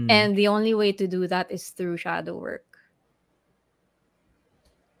 Mm. And the only way to do that is through shadow work.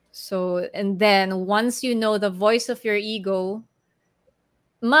 So, and then once you know the voice of your ego,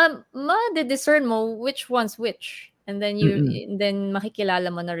 ma-discern mo which one's which. And then Mm. then makikilala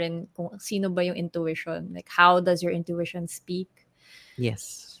mo na rin kung sino ba yung intuition. Like, how does your intuition speak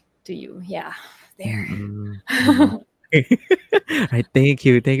Yes. to you? Yeah. There. Mm. Wow. Right, thank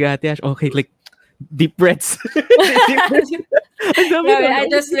you. Thank you, Ate Ash. Okay, like deep breaths. Deep breaths. Ang dami Grabe, nun. I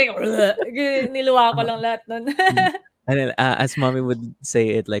just Okay. like, niluwa ko Uh, lang lahat nun. and then, as mommy would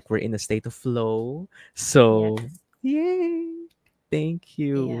say it, like we're in a state of flow. So, Yes. yay! Thank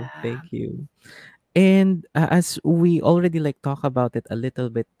you, Yeah. thank you. And as we already like talk about it a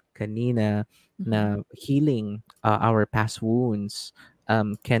little bit kanina, Mhm. na healing our past wounds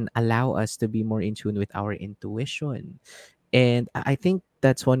can allow us to be more in tune with our intuition. And I think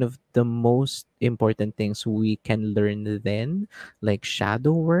that's one of the most important things we can learn then, like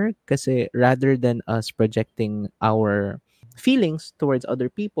shadow work. Because rather than us projecting our feelings towards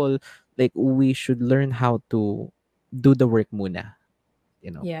other people, like we should learn how to do the work muna,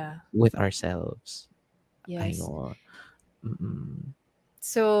 you know, Yeah. with ourselves. Yes. Ayun. Mm-mm.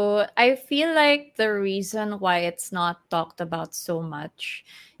 So I feel like the reason why it's not talked about so much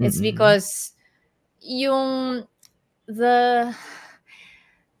is Mm-mm. because yung the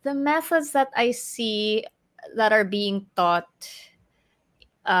the methods that I see that are being taught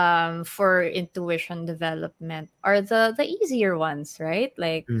for intuition development are the easier ones, right?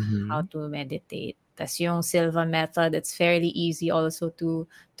 Like how Mhm. to meditate. Tas yung Silva method, it's fairly easy also to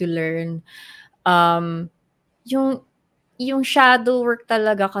learn. Um, yung yung shadow work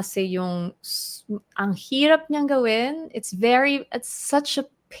talaga kasi ang hirap niyang gawin. It's such a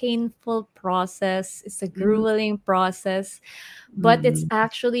painful process. It's a Mm, grueling process, but it's mm,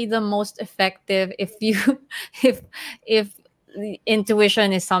 actually the most effective if you if if the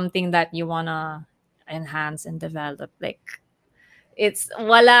intuition is something that you wanna enhance and develop. Like, it's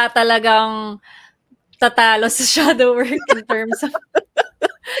wala talagang tatalo sa shadow work in terms of,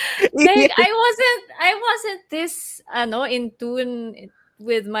 like, yes. I wasn't this in tune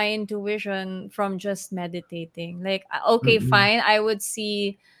with my intuition from just meditating. Like, okay, Mm, fine, I would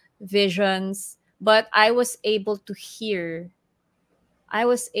see visions, but I was able to hear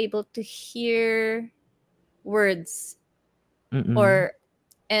words, mm, or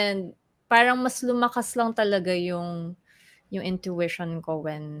And parang mas lumakas lang talaga yung intuition ko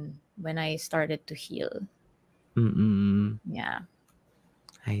when I started to heal. Mm-mm. Yeah.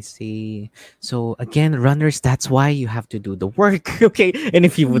 I see. So again, runners, that's why you have to do the work. Okay. And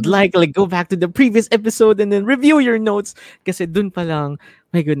if you would Mhm. like go back to the previous episode and then review your notes. Kasi dun pa lang,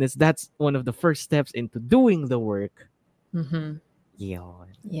 my goodness, that's one of the first steps into doing the work. Mhm. Yon.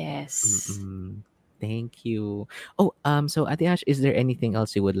 Yes. Mm-mm. Thank you. Oh, so Ate Ash, is there anything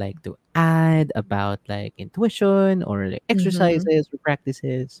else you would like to add about like intuition or like Mhm. exercises or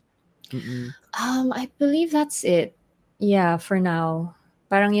practices? Mm-mm. I believe that's it. Yeah, for now.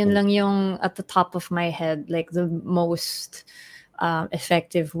 Parang yun Oh. lang yung at the top of my head, like the most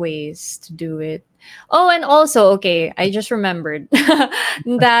effective ways to do it. Oh, and also, okay, I just remembered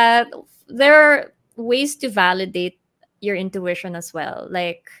that there are ways to validate your intuition as well,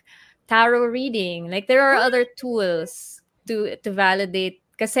 like tarot reading. Like there are other tools to validate.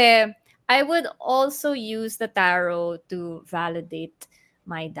 Kasi I would also use the tarot to validate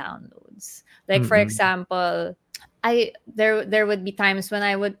my downloads. Like for Mm-mm. example, there would be times when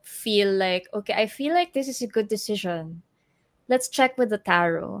I would feel like, okay, I feel like this is a good decision. Let's check with the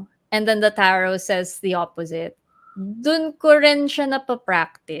tarot. And then the tarot says the opposite. Dun ko rin siya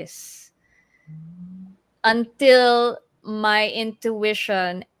napapractice until my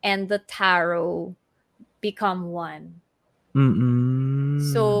intuition and the tarot become one. So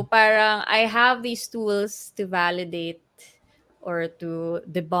Mm-mm. parang I have these tools to validate or to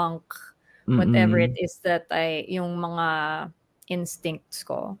debunk whatever it Mm-mm. is that yung mga instincts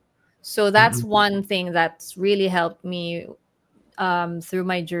ko. So that's Mm-mm. one thing that's really helped me through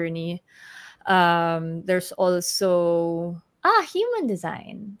my journey. There's also human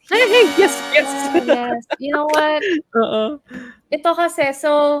design. Hey, hey, yes, yes. Yes. You know what? Uh-uh. Ito kasi,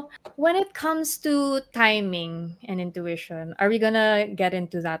 so when it comes to timing and intuition, are we gonna get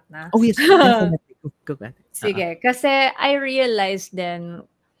into that na? Oh, yes, definitely. Go back. Uh-uh. Sige, kasi I realized then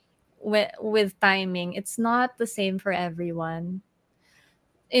with timing, it's not the same for everyone.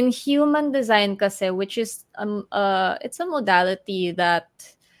 In human design kasi, which is it's a modality that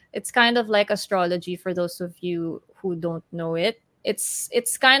it's kind of like astrology for those of you who don't know it. It's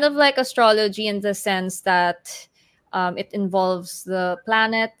kind of like astrology in the sense that it involves the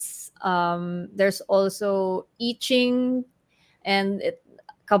planets. There's also I Ching and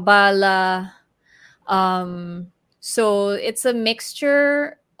Kabbalah. So it's a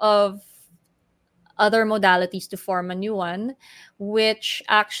mixture of other modalities to form a new one, which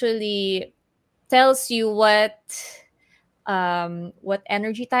actually tells you what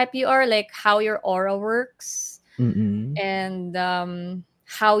energy type you are, like how your aura works, Mm-mm. and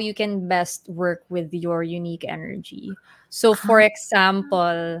how you can best work with your unique energy. So for Ah.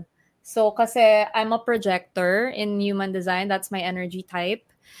 example, so kasi I'm a projector in human design, that's my energy type.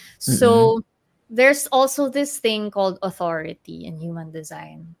 Mm-mm. So there's also this thing called authority in human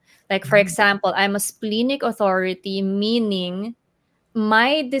design. Like for example, I'm a splenic authority, meaning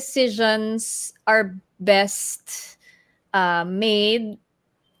my decisions are best made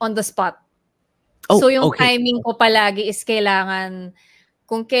on the spot. Oh, So yung okay. timing ko palagi is kailangan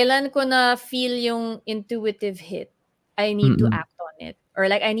kung kailan ko na feel yung intuitive hit, I need to Mm-mm. act on it. Or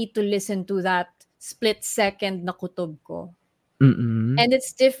like I need to listen to that split second na kutob ko. Mm-mm. And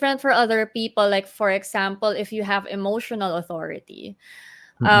it's different for other people. Like for example, if you have emotional authority,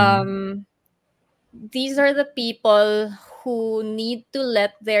 Mm-mm. um, these are the people who need to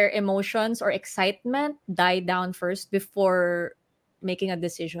let their emotions or excitement die down first before making a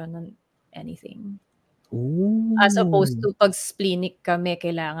decision on anything. As opposed Ooh. to pag splenic kami,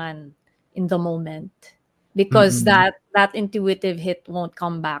 kailangan in the moment. Because Mm-mm. that intuitive hit won't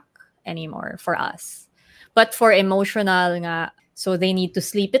come back anymore for us. But for emotional nga, so they need to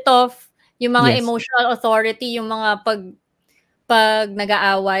sleep it off. Yung mga Yes. emotional authority, yung mga pag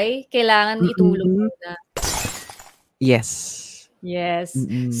nag-aaway, kailangan itulog Mm-mm. muna. Yes. Yes.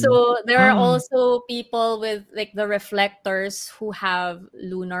 Mm-mm. So there are Ah. also people with like the reflectors who have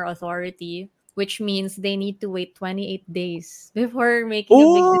lunar authority, which means they need to wait 28 days before making a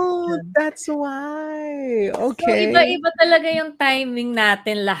big Oh, decision. that's why. So Okay. iba-iba talaga yung timing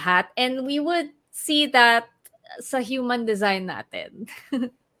natin lahat, and we would see that sa human design natin.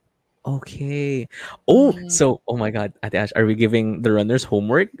 Okay. Oh, Mm. so oh my God, Ate Ash, are we giving the runners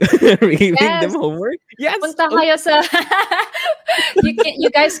homework? Are we giving them Yes. homework? Yes. Punta Okay. kayo sa you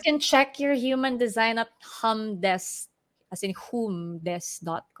guys can check your human design at humdes as in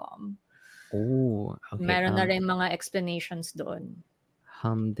whomdes.com. Oh, okay. Meron na rin mga explanations doon.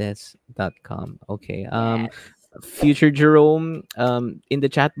 Humdes.com. Okay. Yes. Future Jerome, in the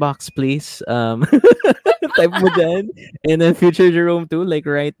chat box, please. Type mo dyan. And then future Jerome too, like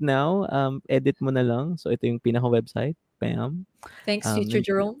right now, edit mo na lang. So ito yung pinaka-website. Bam. Thanks, future Nandiyan.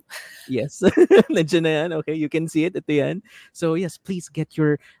 Jerome. Yes. Nandiyan na yan. Okay, you can see it. Ito yan. So yes, please get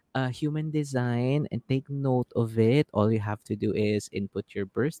your human design and take note of it. All you have to do is input your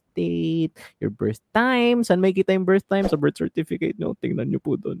birth date, your birth time. Saan may kita yung birth time? Sa birth certificate nyo. Tingnan nyo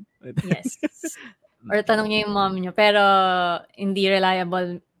po doon. Yes. Or tanong niyo yung mom niyo. Pero hindi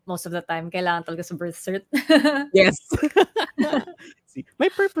reliable most of the time. Kailangan talaga sa birth cert. Yes. See,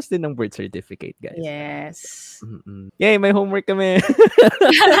 may purpose din ng birth certificate, guys. Yes. Yay, may homework kami.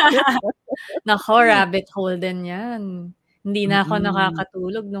 Nako, rabbit hole din yan. Hindi na ako Mm.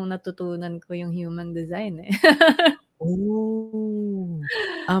 nakakatulog nung natutunan ko yung human design eh. Oh.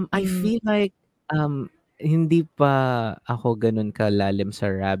 I Mm, feel like hindi pa ako ganun kalalim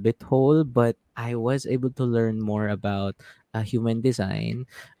sa rabbit hole, but I was able to learn more about human design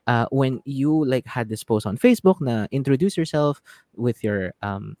when you like had this post on Facebook na introduce yourself with your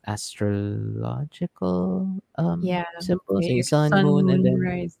astrological yeah. symbols, yung Your sun, sun, moon, and moon, then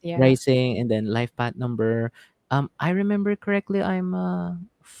rise. Yeah. rising, and then life path number. I remember correctly, I'm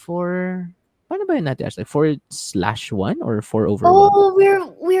four. Paano ba yun natin, Ashley? 4/1 or 4/1? Oh,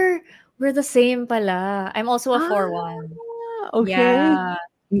 we're the same pala. I'm also a Ah, 4-1. okay. Yeah.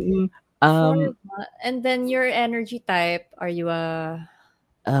 Mm. Four Um, and then your energy type, are you a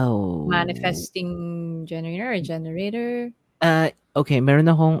oh. manifesting generator or generator? Okay, meron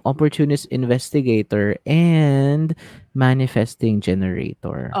akong opportunist investigator and manifesting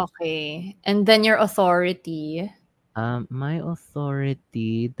generator. Okay. And then your authority. My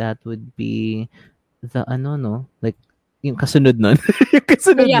authority, that would be the ano, no? Like, yung kasunod nun. Yung Oh,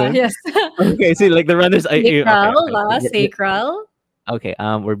 kasunod yeah, nun. yes. Okay, see, like the runners, okay, Sacral, okay. ba? Sacral. Okay,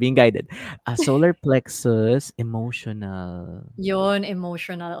 we're being guided. Solar plexus, emotional. Yun,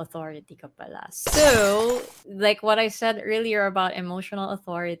 emotional authority ka pala. So, like what I said earlier about emotional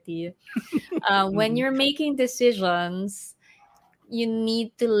authority, when Mm. you're making decisions, you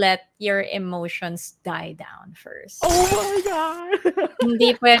need to let your emotions die down first. Oh my God!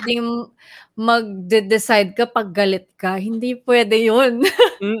 Hindi puwedeng magde-decide ka 'pag galit ka, hindi puwede yun.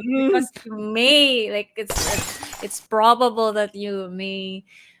 Mm. Because you may, like, it's probable that you may,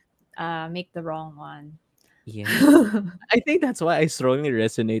 make the wrong one. Yes. I think that's why I strongly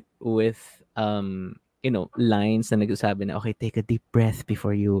resonate with lines na nagsasabi na okay, take a deep breath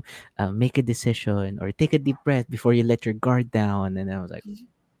before you make a decision, or take a deep breath before you let your guard down. And I was like,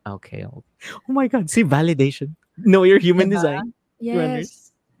 okay, oh my God, see, validation. Know your 'Di human ba? design, runners.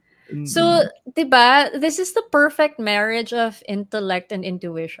 Yes. So, Mm-mm. 'di ba, this is the perfect marriage of intellect and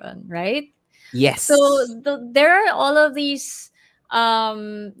intuition, right? So, Yes. there are all of these,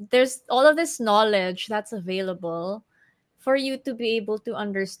 there's all of this knowledge that's available for you to be able to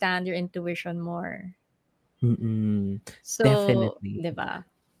understand your intuition more. Mm-mm. So, Definitely. 'di ba?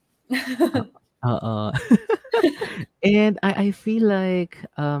 Uh, uh, And I feel like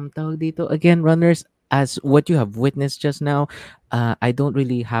tawag dito again, runners, as what you have witnessed just now, I don't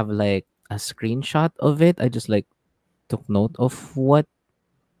really have like a screenshot of it. I just like took note of what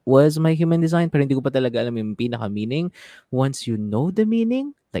was my human design, pero hindi ko pa talaga alam yung pinaka meaning. Once you know the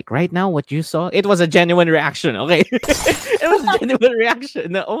meaning, like right now what you saw, it was a genuine reaction, okay? It was a genuine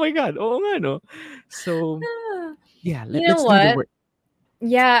reaction. Na, oh my God, oo nga no. So yeah, You know let's do the what? work.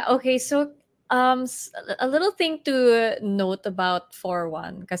 Yeah, okay. So, a little thing to note about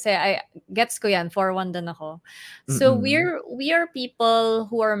 4-1 kasi I gets ko yan, 4-1 din ako. So Mm-mm. we are people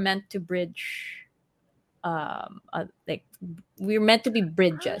who are meant to bridge, like, we're meant to be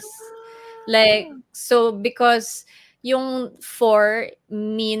bridges. Like, so because yung 4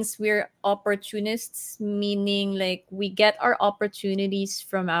 means we're opportunists, meaning like we get our opportunities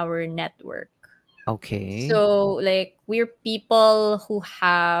from our network. Okay. So like we're people who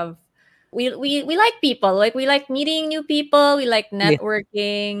have, we like people, like we like meeting new people, we like Yeah.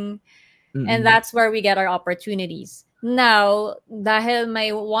 networking, and Mm-mm. that's where we get our opportunities. Now, dahil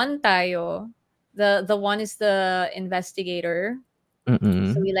may one tayo, the one is the investigator. So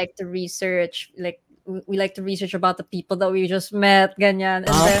Mm-mm. we like to research, like we like to research about the people that we just met, ganyan.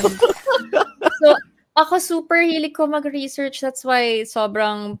 And Ah. then, so ako super hilig ko mag-research. That's why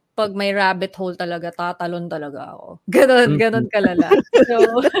sobrang pag may rabbit hole talaga, tatalon talaga ako. Ganon, Mm-mm. ganon kalala.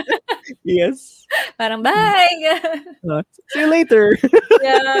 So, Yes. parang bye! See you later.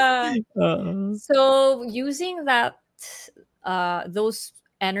 Yeah. Oo. So using that, those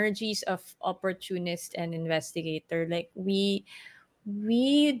energies of opportunist and investigator, like we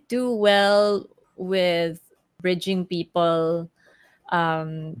do well with bridging people.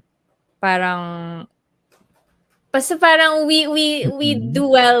 Parang basta parang we Mm. do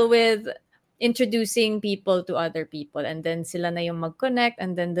well with introducing people to other people, and then sila na yung mag-connect,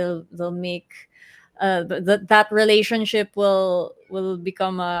 and then they'll make that relationship will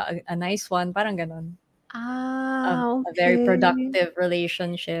become a nice one, parang ganon. A very Okay. productive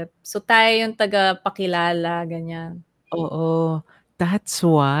relationship. So tayo yung taga-pakilala, ganyan. Oo. That's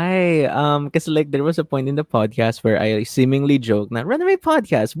why. Because like there was a point in the podcast where I seemingly joked na Runaway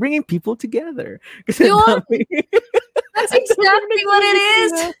Podcast, bringing people together. Kasi ang Yun! dami, That's ang daming exactly what it nag-miss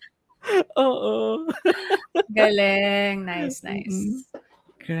is! nila. Oo. Galing. Nice, Mm. nice.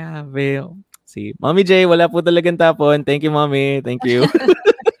 Grabe. Si Mommy J, wala po talagang tapon. Thank you, Mommy. Thank you.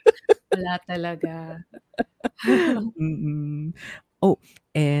 Wala talaga. Mm. Oh,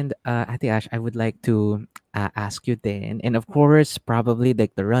 and Ate Ash, I would like to ask you then, and of course, probably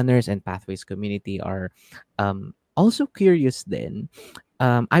like the runners and pathways community are also curious then.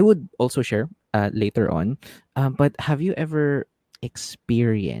 I would also share later on, but have you ever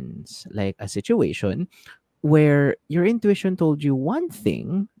experienced like a situation where your intuition told you one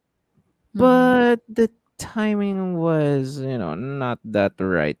thing, Mhm. but the timing was, not that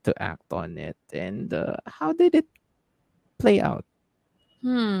right to act on it? And how did it play out?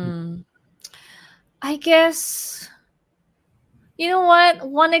 Hmm. I guess, you know what?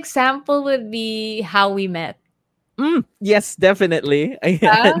 One example would be how we met. Yes, definitely. Ah,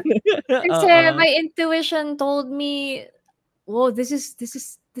 Ayan. kasi Oo. my intuition told me, whoa, this is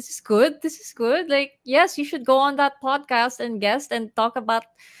good. This is good. Like, yes, you should go on that podcast and guest and talk about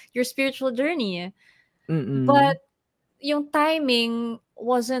your spiritual journey. Mm. But yung timing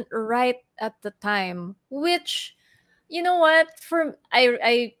wasn't right at the time, which, you know what,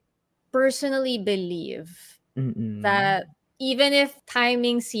 I personally believe Mm. that even if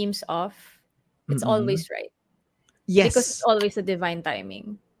timing seems off, it's Mm. always right, because it's Yes. always a divine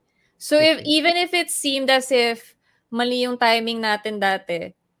timing. So It if is. even if it seemed as if mali yung timing natin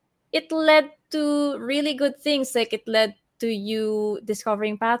dati, it led to really good things. Like, it led to you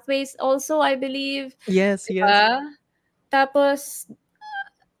discovering pathways also, I believe. Yes, yes. Diba? Tapos,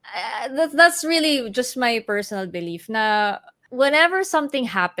 that's really just my personal belief na whenever something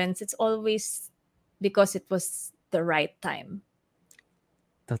happens, it's always because it was the right time.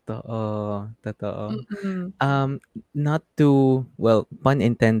 Totoo, totoo. Mm-mm. Um, Not to, well, pun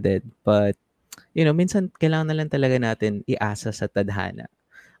intended, but, minsan kailangan na lang talaga natin iasa sa tadhana.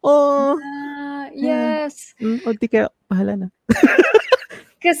 Oh, yeah. Yes. O di kaya bahala na.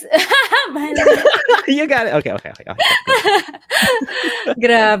 Kasi, bahala na. You got it. Okay, okay, okay. Okay, go.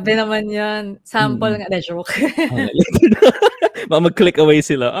 Grabe naman yan. Sample Mm. nga. De, joke. Oh, baka mag-click away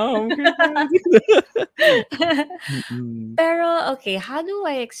sila. Okay, guys. Mm. Pero, okay, how do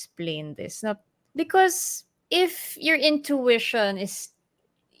I explain this? Na, because if your intuition is,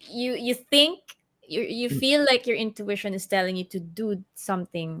 you think, you Mm, feel like your intuition is telling you to do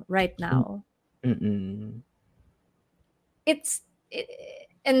something right mm, now, mm. it's,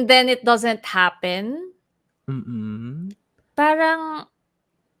 and then it doesn't happen, Mm. parang,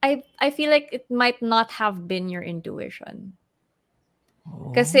 I feel like it might not have been your intuition.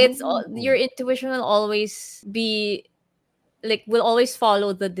 Kasi your Oh. intuition will always be, like, will always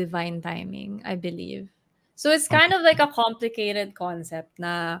follow the divine timing, I believe. So it's kind Okay. of like a complicated concept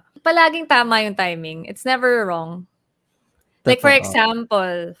na palaging tama yung timing. It's never wrong. Like,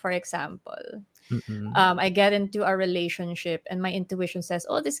 Totoo. for example, Mm. I get into a relationship and my intuition says,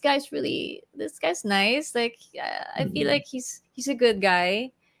 "Oh, this guy's nice. Like, I feel Mm. like he's a good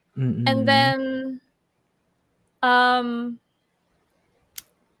guy." And Mm. then, um,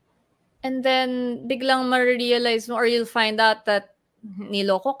 biglang ma-realize mo, or you'll find out that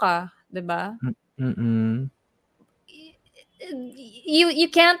niloko ka, 'di ba? Mm. You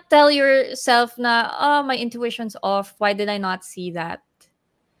can't tell yourself na, oh, my intuition's off, why did I not see that?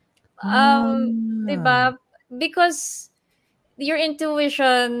 um Ah. 'Di ba, because your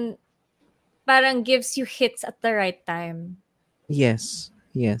intuition parang gives you hits at the right time. Yes.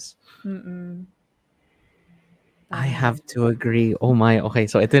 Yes. Mm. I Parang have gano'n. to agree. Oh my. Okay,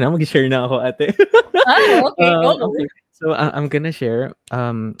 so ito na mag-share na ako, ate. Okay, go. Okay. So I'm gonna share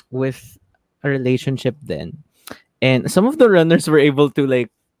with a relationship then. And some of the runners were able to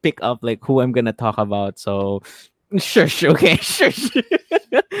like pick up like who I'm gonna talk about. So shush, okay, shush.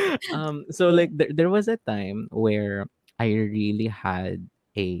 So Go. like there was a time where I really had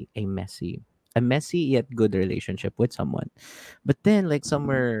a messy yet good relationship with someone. But then like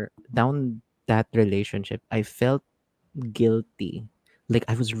somewhere down that relationship, I felt guilty. Like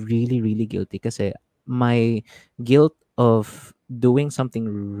I was really, really guilty kasi my guilt of doing something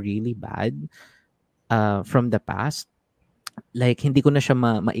really bad from the past, like hindi ko na siya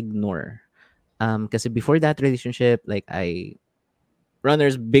ma-ignore. Kasi before that relationship, like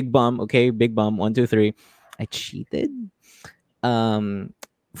runners, big bomb. Okay, big bomb. 1, 2, 3. I cheated. Um,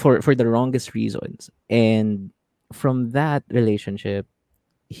 for the wrongest reasons, and from that relationship,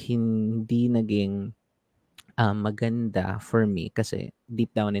 hindi naging maganda for me kasi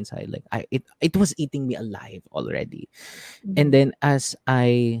deep down inside, like it was eating me alive already. And Mhm. then as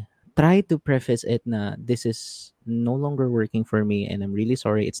I try to preface it na this is no longer working for me and I'm really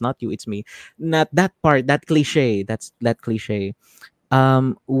sorry, it's not you, it's me. Not that part, that cliche, that's that cliche.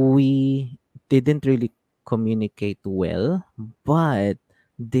 We didn't really communicate well, but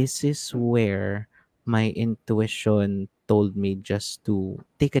this is where my intuition told me just to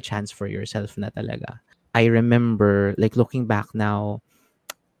take a chance for yourself na talaga. I remember, like, looking back now,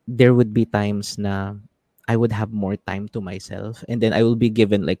 there would be times na I would have more time to myself and then I will be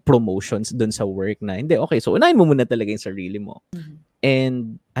given like promotions dun sa work na hindi, okay, so unahin mo muna talaga yung sarili mo. Mhm.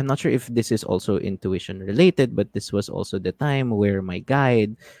 And I'm not sure if this is also intuition related, but this was also the time where my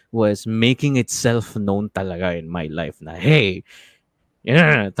guide was making itself known talaga in my life na, hey,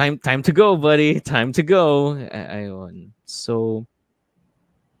 yeah, time to go, buddy, time to go. Ayun. So,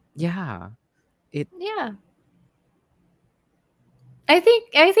 yeah, it, Yeah. I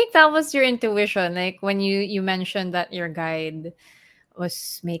think that was your intuition. Like when you mentioned that your guide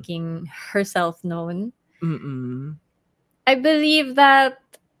was making herself known. mm-mm, I believe that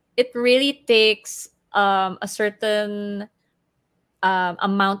it really takes a certain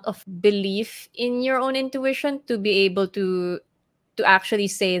amount of belief in your own intuition to be able to actually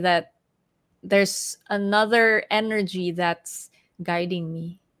say that there's another energy that's guiding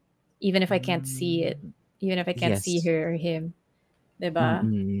me, even if I can't see it, mm, even if I can't see yes, her or him, diba?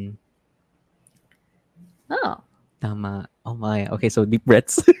 mm-mm. Oh. Tama. Oh my. Okay, so deep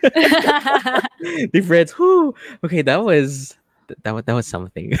breaths. Deep breaths. Whoo. Okay, that was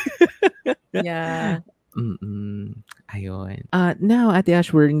something. Yeah. Mm. Ayun. Now, Ate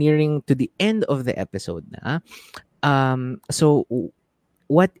Ash, we're nearing to the end of the episode na. So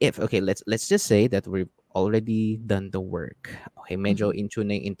what if, okay, let's just say that we've already done the work. Okay, medyo Mhm. in tune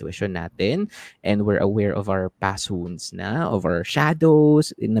na yung intuition natin and we're aware of our past wounds na, of our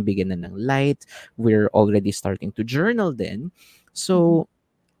shadows, nabigyan na ng light. We're already starting to journal then. Mhm. So,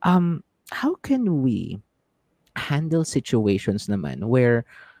 how can we handle situations naman where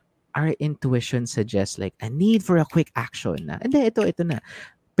our intuition suggests like a need for a quick action na, hindi, ito na.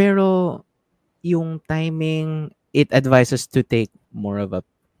 Pero yung timing, it advises to take more of a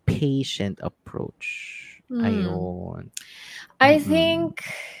patient approach. Hmm. Ayun. I Mm-mm. think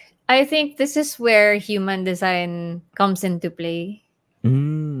I think this is where human design comes into play.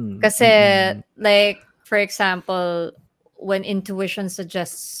 Mm, Kasi mm-mm. like for example, when intuition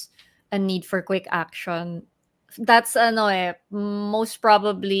suggests a need for quick action, that's most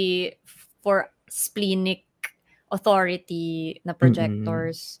probably for splenic authority na Mm-mm.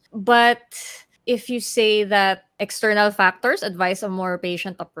 projectors. But if you say that external factors advise a more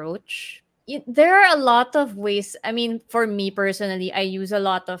patient approach, there are a lot of ways. I mean, for me personally,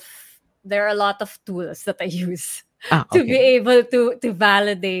 there are a lot of tools that I use Ah, to be okay. able to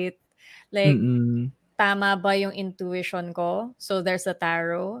validate like Mm-mm. tama ba yung intuition ko. So there's a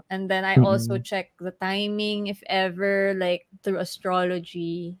tarot, and then I also Mm-mm. check the timing if ever, like through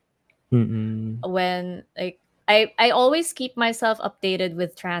astrology, Mm-mm. when like I always keep myself updated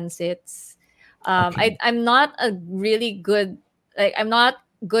with transits. Okay. I'm not a really good, like I'm not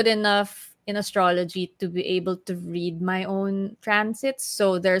good enough in astrology to be able to read my own transits.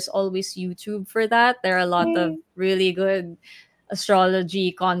 So there's always YouTube for that. There are a lot of Yay. really good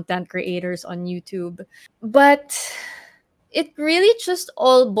astrology content creators on YouTube. But it really just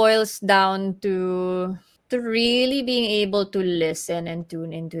all boils down to really being able to listen and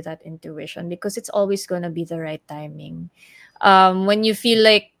tune into that intuition, because it's always gonna be the right timing. When you feel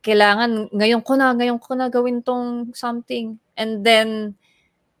like kailangan ngayon ko na gawin tong something, and then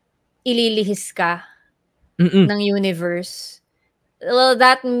ililihis ka Mm-mm. ng universe. Well,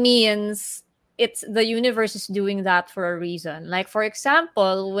 that means it's the universe is doing that for a reason. Like for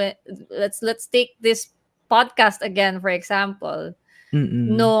example, let's take this podcast again for example.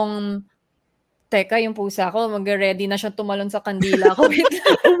 Mm-mm. Nung teka, yung pusa ko magre-ready na siya tumalon sa kandila ko, wait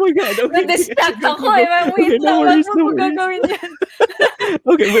lang. Oh my god. Okay, okay. Na-distract Go, ako, go, go. wait Okay, no lang, wag worries, wag no mo worries. gagawin yan.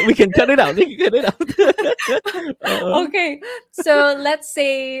 Okay, we can cut it out. We can cut it out. Uh-uh. Okay, so let's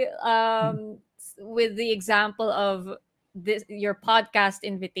say with the example of this your podcast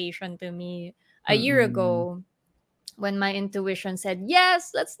invitation to me a year Mm-mm. ago, when my intuition said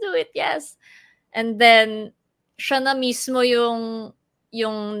yes, let's do it, yes, and then siya na mismo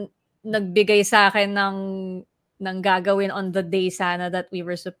yung nagbigay sa akin ng gagawin on the day sana that we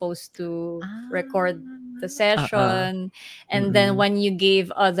were supposed to Ah. record the Uh-uh. session, and then Mm-mm. when you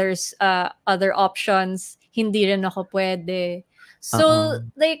gave others other options, hindi rin ako pwede. So Uh-uh.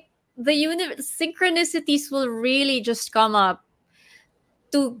 like the synchronicities will really just come up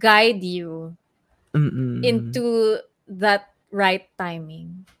to guide you Mm-mm. into that right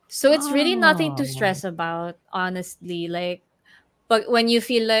timing. So it's really nothing to Oh. stress about, honestly. Like, pag when you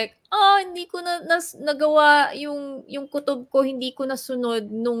feel like, oh, hindi ko nagawa yung kutob ko, hindi ko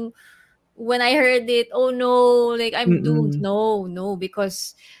nasunod nung when I heard it, oh no, like I'm doomed. Mm-mm. No, no,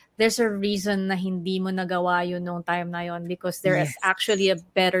 because there's a reason na hindi mo nagawa yun nung time na yun, because there is Yes. actually a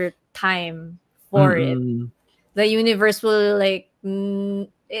better time for it. Mm-mm. The universe will like,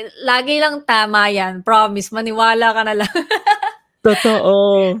 lagi lang tama yan. Promise, maniwala ka na lang.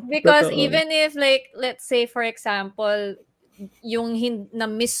 Totoo. Because Totoo. even if like, let's say for example, yung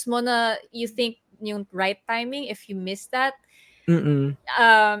na-miss mo na you think yung right timing, if you miss that, Mm-mm.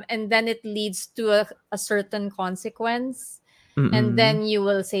 and then it leads to a certain consequence, and Mm-mm. then you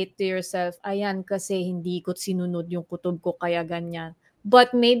will say to yourself, ayan, kasi hindi ko sinunod yung kutob ko kaya ganyan.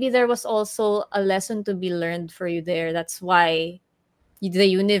 But maybe there was also a lesson to be learned for you there. That's why the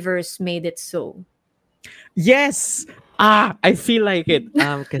universe made it so. Yes. Ah, I feel like it.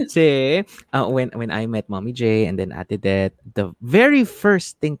 Kasi when I met Mommy J and then Ate Det, the very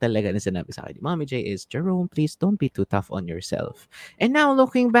first thing talaga na sinabi sa akin ni Mommy J is, Jerome, please don't be too tough on yourself. And now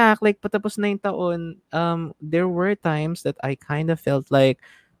looking back, like patapos na yung taon, there were times that I kind of felt like,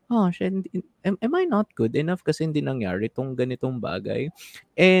 oh, shit, am I not good enough kasi hindi nangyari tong ganitong bagay?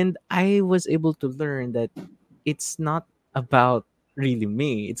 And I was able to learn that it's not about really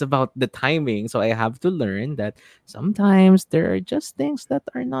me. It's about the timing. So I have to learn that sometimes there are just things that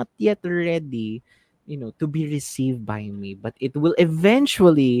are not yet ready, to be received by me, but it will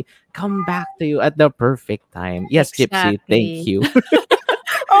eventually come back to you at the perfect time. Yes, Gypsy, thank Exactly. you.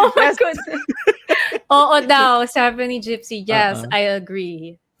 Oh my Yes. goodness. Oo daw, sabi ni Gypsy. Yes, Uh-uh. I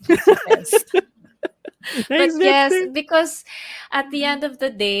agree. Gypsy says. But Thanks, yes, Gypsy. because at the end of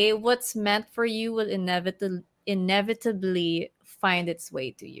the day, what's meant for you will inevitably find its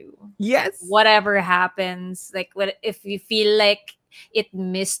way to you. Yes. Whatever happens, like what if you feel like it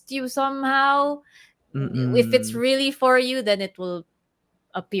missed you somehow, if it's Mm-mm. really for you, then it will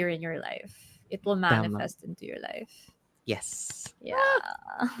appear in your life. It will Tama. manifest into your life. Yes.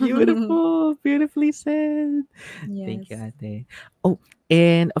 Ah, Yeah. beautiful. Beautifully said. Thank you, Yes. Ate. Oh,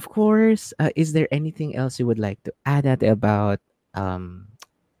 and of course, is there anything else you would like to add, Ate, um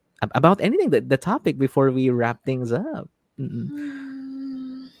about anything, the topic before we wrap things up? Mm-mm.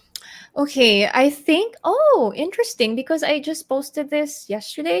 Hmm. Okay, I think, oh, interesting, because I just posted this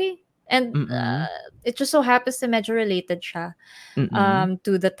yesterday, and Mm-mm. it just so happens to medyo related siya Mm-mm.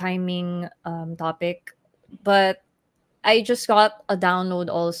 to the timing topic. But I just got a download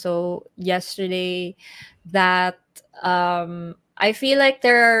also yesterday that I feel like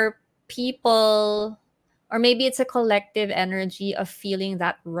there are people, or maybe it's a collective energy of feeling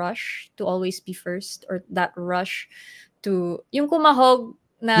that rush to always be first, or that rush to yung kumahog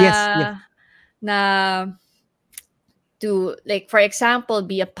Yes, yes. na to, like, for example,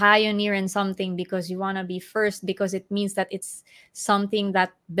 be a pioneer in something because you want to be first, because it means that it's something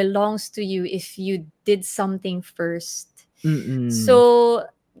that belongs to you if you did something first. Mm-mm. So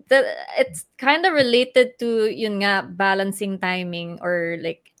the it's kind of related to yun nga, balancing timing, or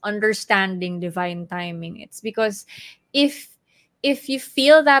like understanding divine timing. It's because if you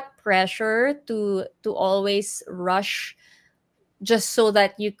feel that pressure to always rush just so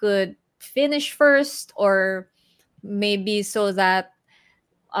that you could finish first, or maybe so that,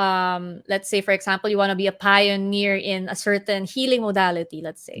 let's say for example, you want to be a pioneer in a certain healing modality,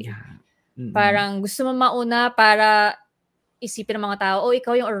 let's say, Yeah. Mm-mm. parang gusto mo mauna para isipin ng mga tao, oh,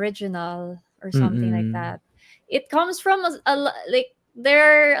 ikaw yung original, or something like Mm-mm. that. It comes from like, there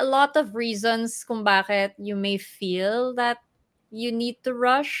are a lot of reasons kung bakit you may feel that you need to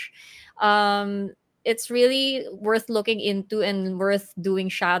rush. um it's really worth looking into and worth doing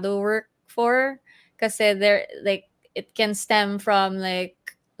shadow work for, kasi there, like, it can stem from, like,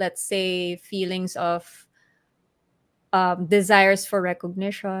 let's say, feelings of desires for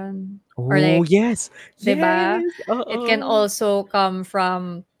recognition, or Oh, like, yes. 'di ba? Yes. It can Uh-oh. also come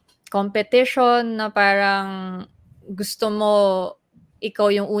from competition, na parang gusto mo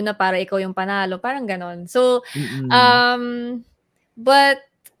ikaw yung una para ikaw yung panalo, parang gano'n. So, Mm-mm. um, but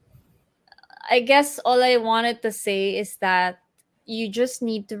I guess all I wanted to say is that you just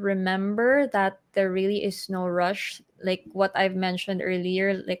need to remember that there really is no rush. Like what I've mentioned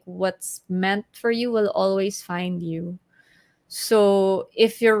earlier, like what's meant for you will always find you. So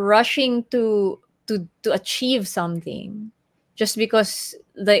if you're rushing to achieve something, just because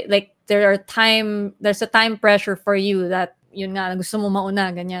the like there's a time pressure for you that yun nga gusto mo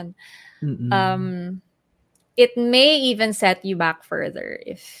mauna ganyan. Mm-mm. um it may even set you back further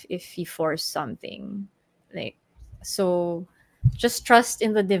if you force something, like, so just trust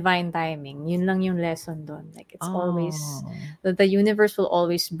in the divine timing. Yun lang yung lesson doon, like it's always Oh. that the universe will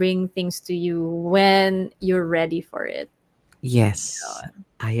always bring things to you when you're ready for it. Yes,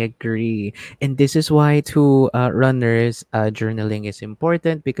 I agree. And this is why to runners, journaling is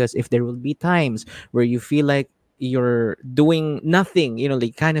important because if there will be times where you feel like you're doing nothing,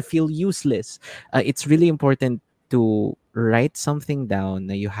 like kind of feel useless, it's really important to write something down.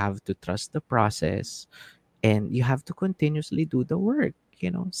 That you have to trust the process and you have to continuously do the work.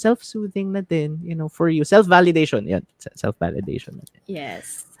 Self-soothing na din, for you. Self-validation. Yeah, self-validation na din.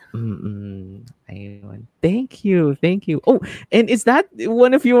 Yes. Ayun. Thank you. Thank you. Oh, and is that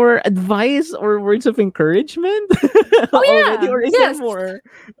one of your advice or words of encouragement Oh already, yeah, or is there yes. more?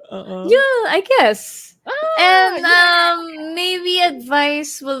 Uh-uh. Yeah, I guess. And Yeah. maybe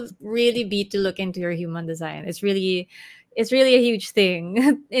advice will really be to look into your human design. It's really a huge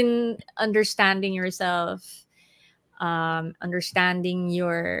thing in understanding yourself, understanding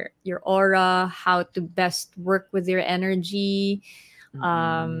your aura, how to best work with your energy. Mm-mm.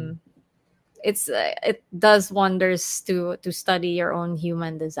 Um, it does wonders to study your own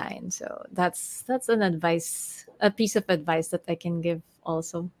human design. So that's a piece of advice that I can give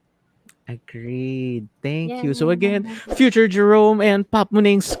also. Agreed. Thank Yeah. you. So again, future Jerome and pop mo na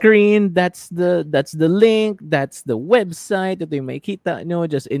yung screen. That's the link. That's the website that you may kita. No,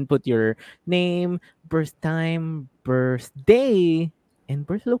 just input your name, birth time, birthday, and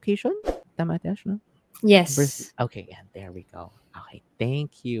birth location. Tama, Tash, no? Birth. Yes. Okay, yeah, there we go. Okay,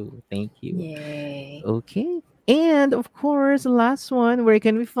 thank you. Thank you. Yay. Okay. And of course, the last one, where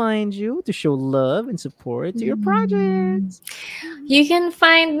can we find you to show love and support to your Mm. projects? You can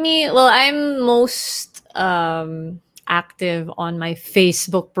find me. Well, I'm most active on my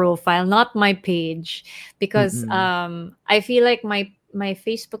Facebook profile, not my page, because Mm-mm. I feel like my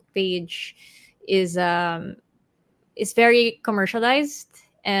Facebook page is is very commercialized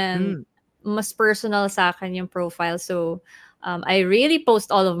and Mm. mas personal sa akin yung profile. So I really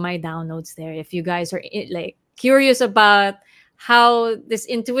post all of my downloads there. If you guys are like curious about how this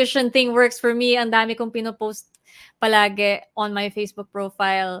intuition thing works for me, ang dami kong pinopost palagi on my Facebook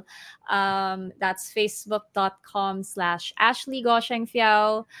profile. That's facebook.com/Ashley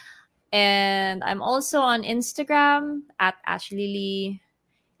Gosiengfiao. And I'm also on Instagram at Ashley Lee.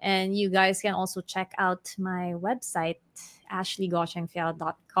 And you guys can also check out my website,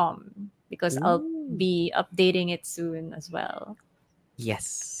 ashleygoshenfiao.com, because I'll Ooh. be updating it soon as well.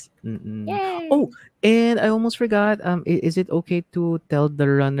 Yes. Mm-mm. Oh, Yay! and I almost forgot. Is it okay to tell the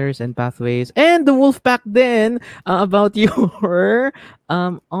runners and pathways and the wolf pack then about your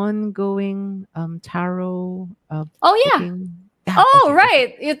ongoing tarot Oh, yeah. booking? Yeah. Oh, Okay. Okay.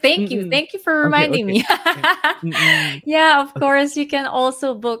 right. Thank you. Mm-mm. Thank you for Okay. reminding Okay. me. Okay. Mm-mm. Yeah, of Okay. course. You can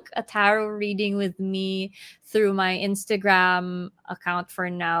also book a tarot reading with me through my Instagram account for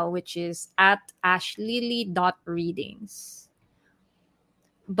now, which is at ashlily.readings.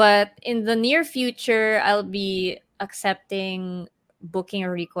 But in the near future, I'll be accepting booking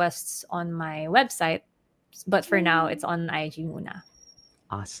requests on my website. But for now, it's on IG muna.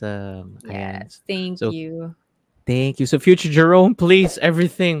 Awesome. Ayan. Yes, thank So you. thank you. So future Jerome, please,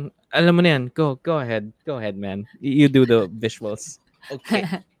 everything. Alam mo na yan. Go ahead. Go ahead, man. You do the visuals. Okay.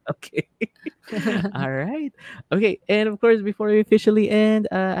 Okay. All right. Okay. And of course, before we officially end,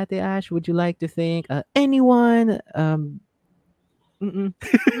 Ate Ash, would you like to thank anyone? Mm-mm.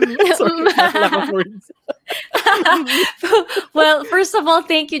 Sorry, lack of words. Mm-mm. Well, first of all,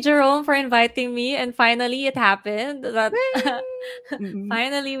 thank you, Jerome, for inviting me. And finally, it happened that Mm-mm.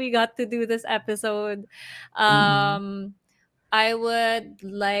 finally we got to do this episode. Mm-mm. Um, I would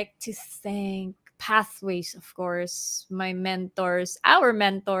like to thank Pathways, of course, my mentors, our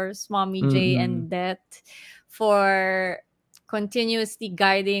mentors, Mommy J Mm-mm. and Det, for continuously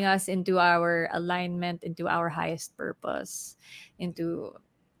guiding us into our alignment, into our highest purpose, into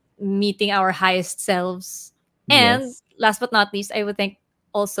meeting our highest selves. And Yes. last but not least, I would thank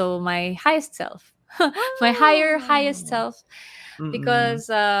also my highest self, my highest Ah. self, Mm-mm. because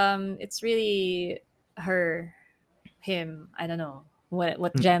it's really her, him, I don't know what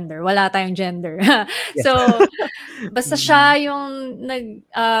Mm. gender. Wala tayong gender. Yes. So, basta Mm-mm. siya yung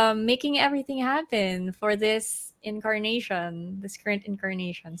making everything happen for this incarnation, this current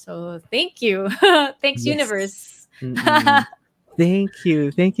incarnation. So, thank you. Thanks, Yes. universe. Mm-mm. Thank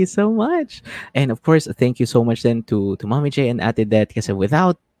you. Thank you so much. And of course, thank you so much then to Mommy J and Ate Det because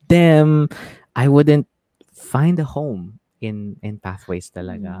without them, I wouldn't find a home. in pathways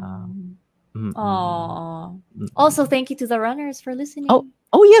talaga. Mm. Mm-mm. Aw. Mm-mm. Also, thank you to the runners for Oh, listening.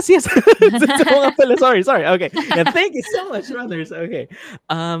 oh yes, yes. Sorry. Okay. Yeah, thank you so much, runners. Okay.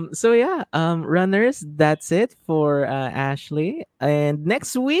 So yeah, runners, that's it for Ashley. And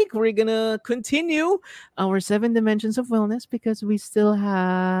next week we're gonna continue our 7 dimensions of wellness because we still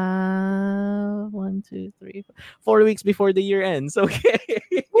have 4 weeks before the year ends. Okay.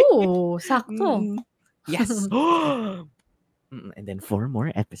 Ooh, sakto. Mm, yes. And then 4 more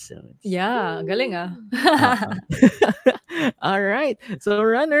episodes. Yeah, galing ah. Uh-uh. All right. So,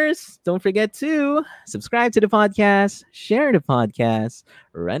 runners, don't forget to subscribe to the podcast, share the podcast,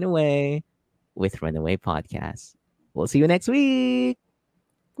 run away with Runaway Podcast. We'll see you next week.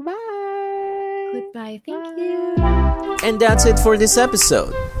 Bye. Goodbye. Thank you. Bye. And that's it for this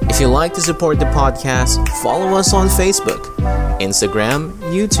episode. If you'd like to support the podcast, follow us on Facebook, Instagram,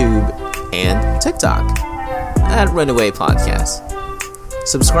 YouTube, and TikTok at Runaway Podcast.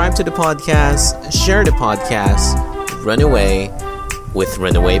 Subscribe to the podcast, share the podcast, run away with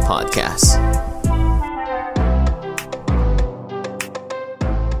Runaway Podcast.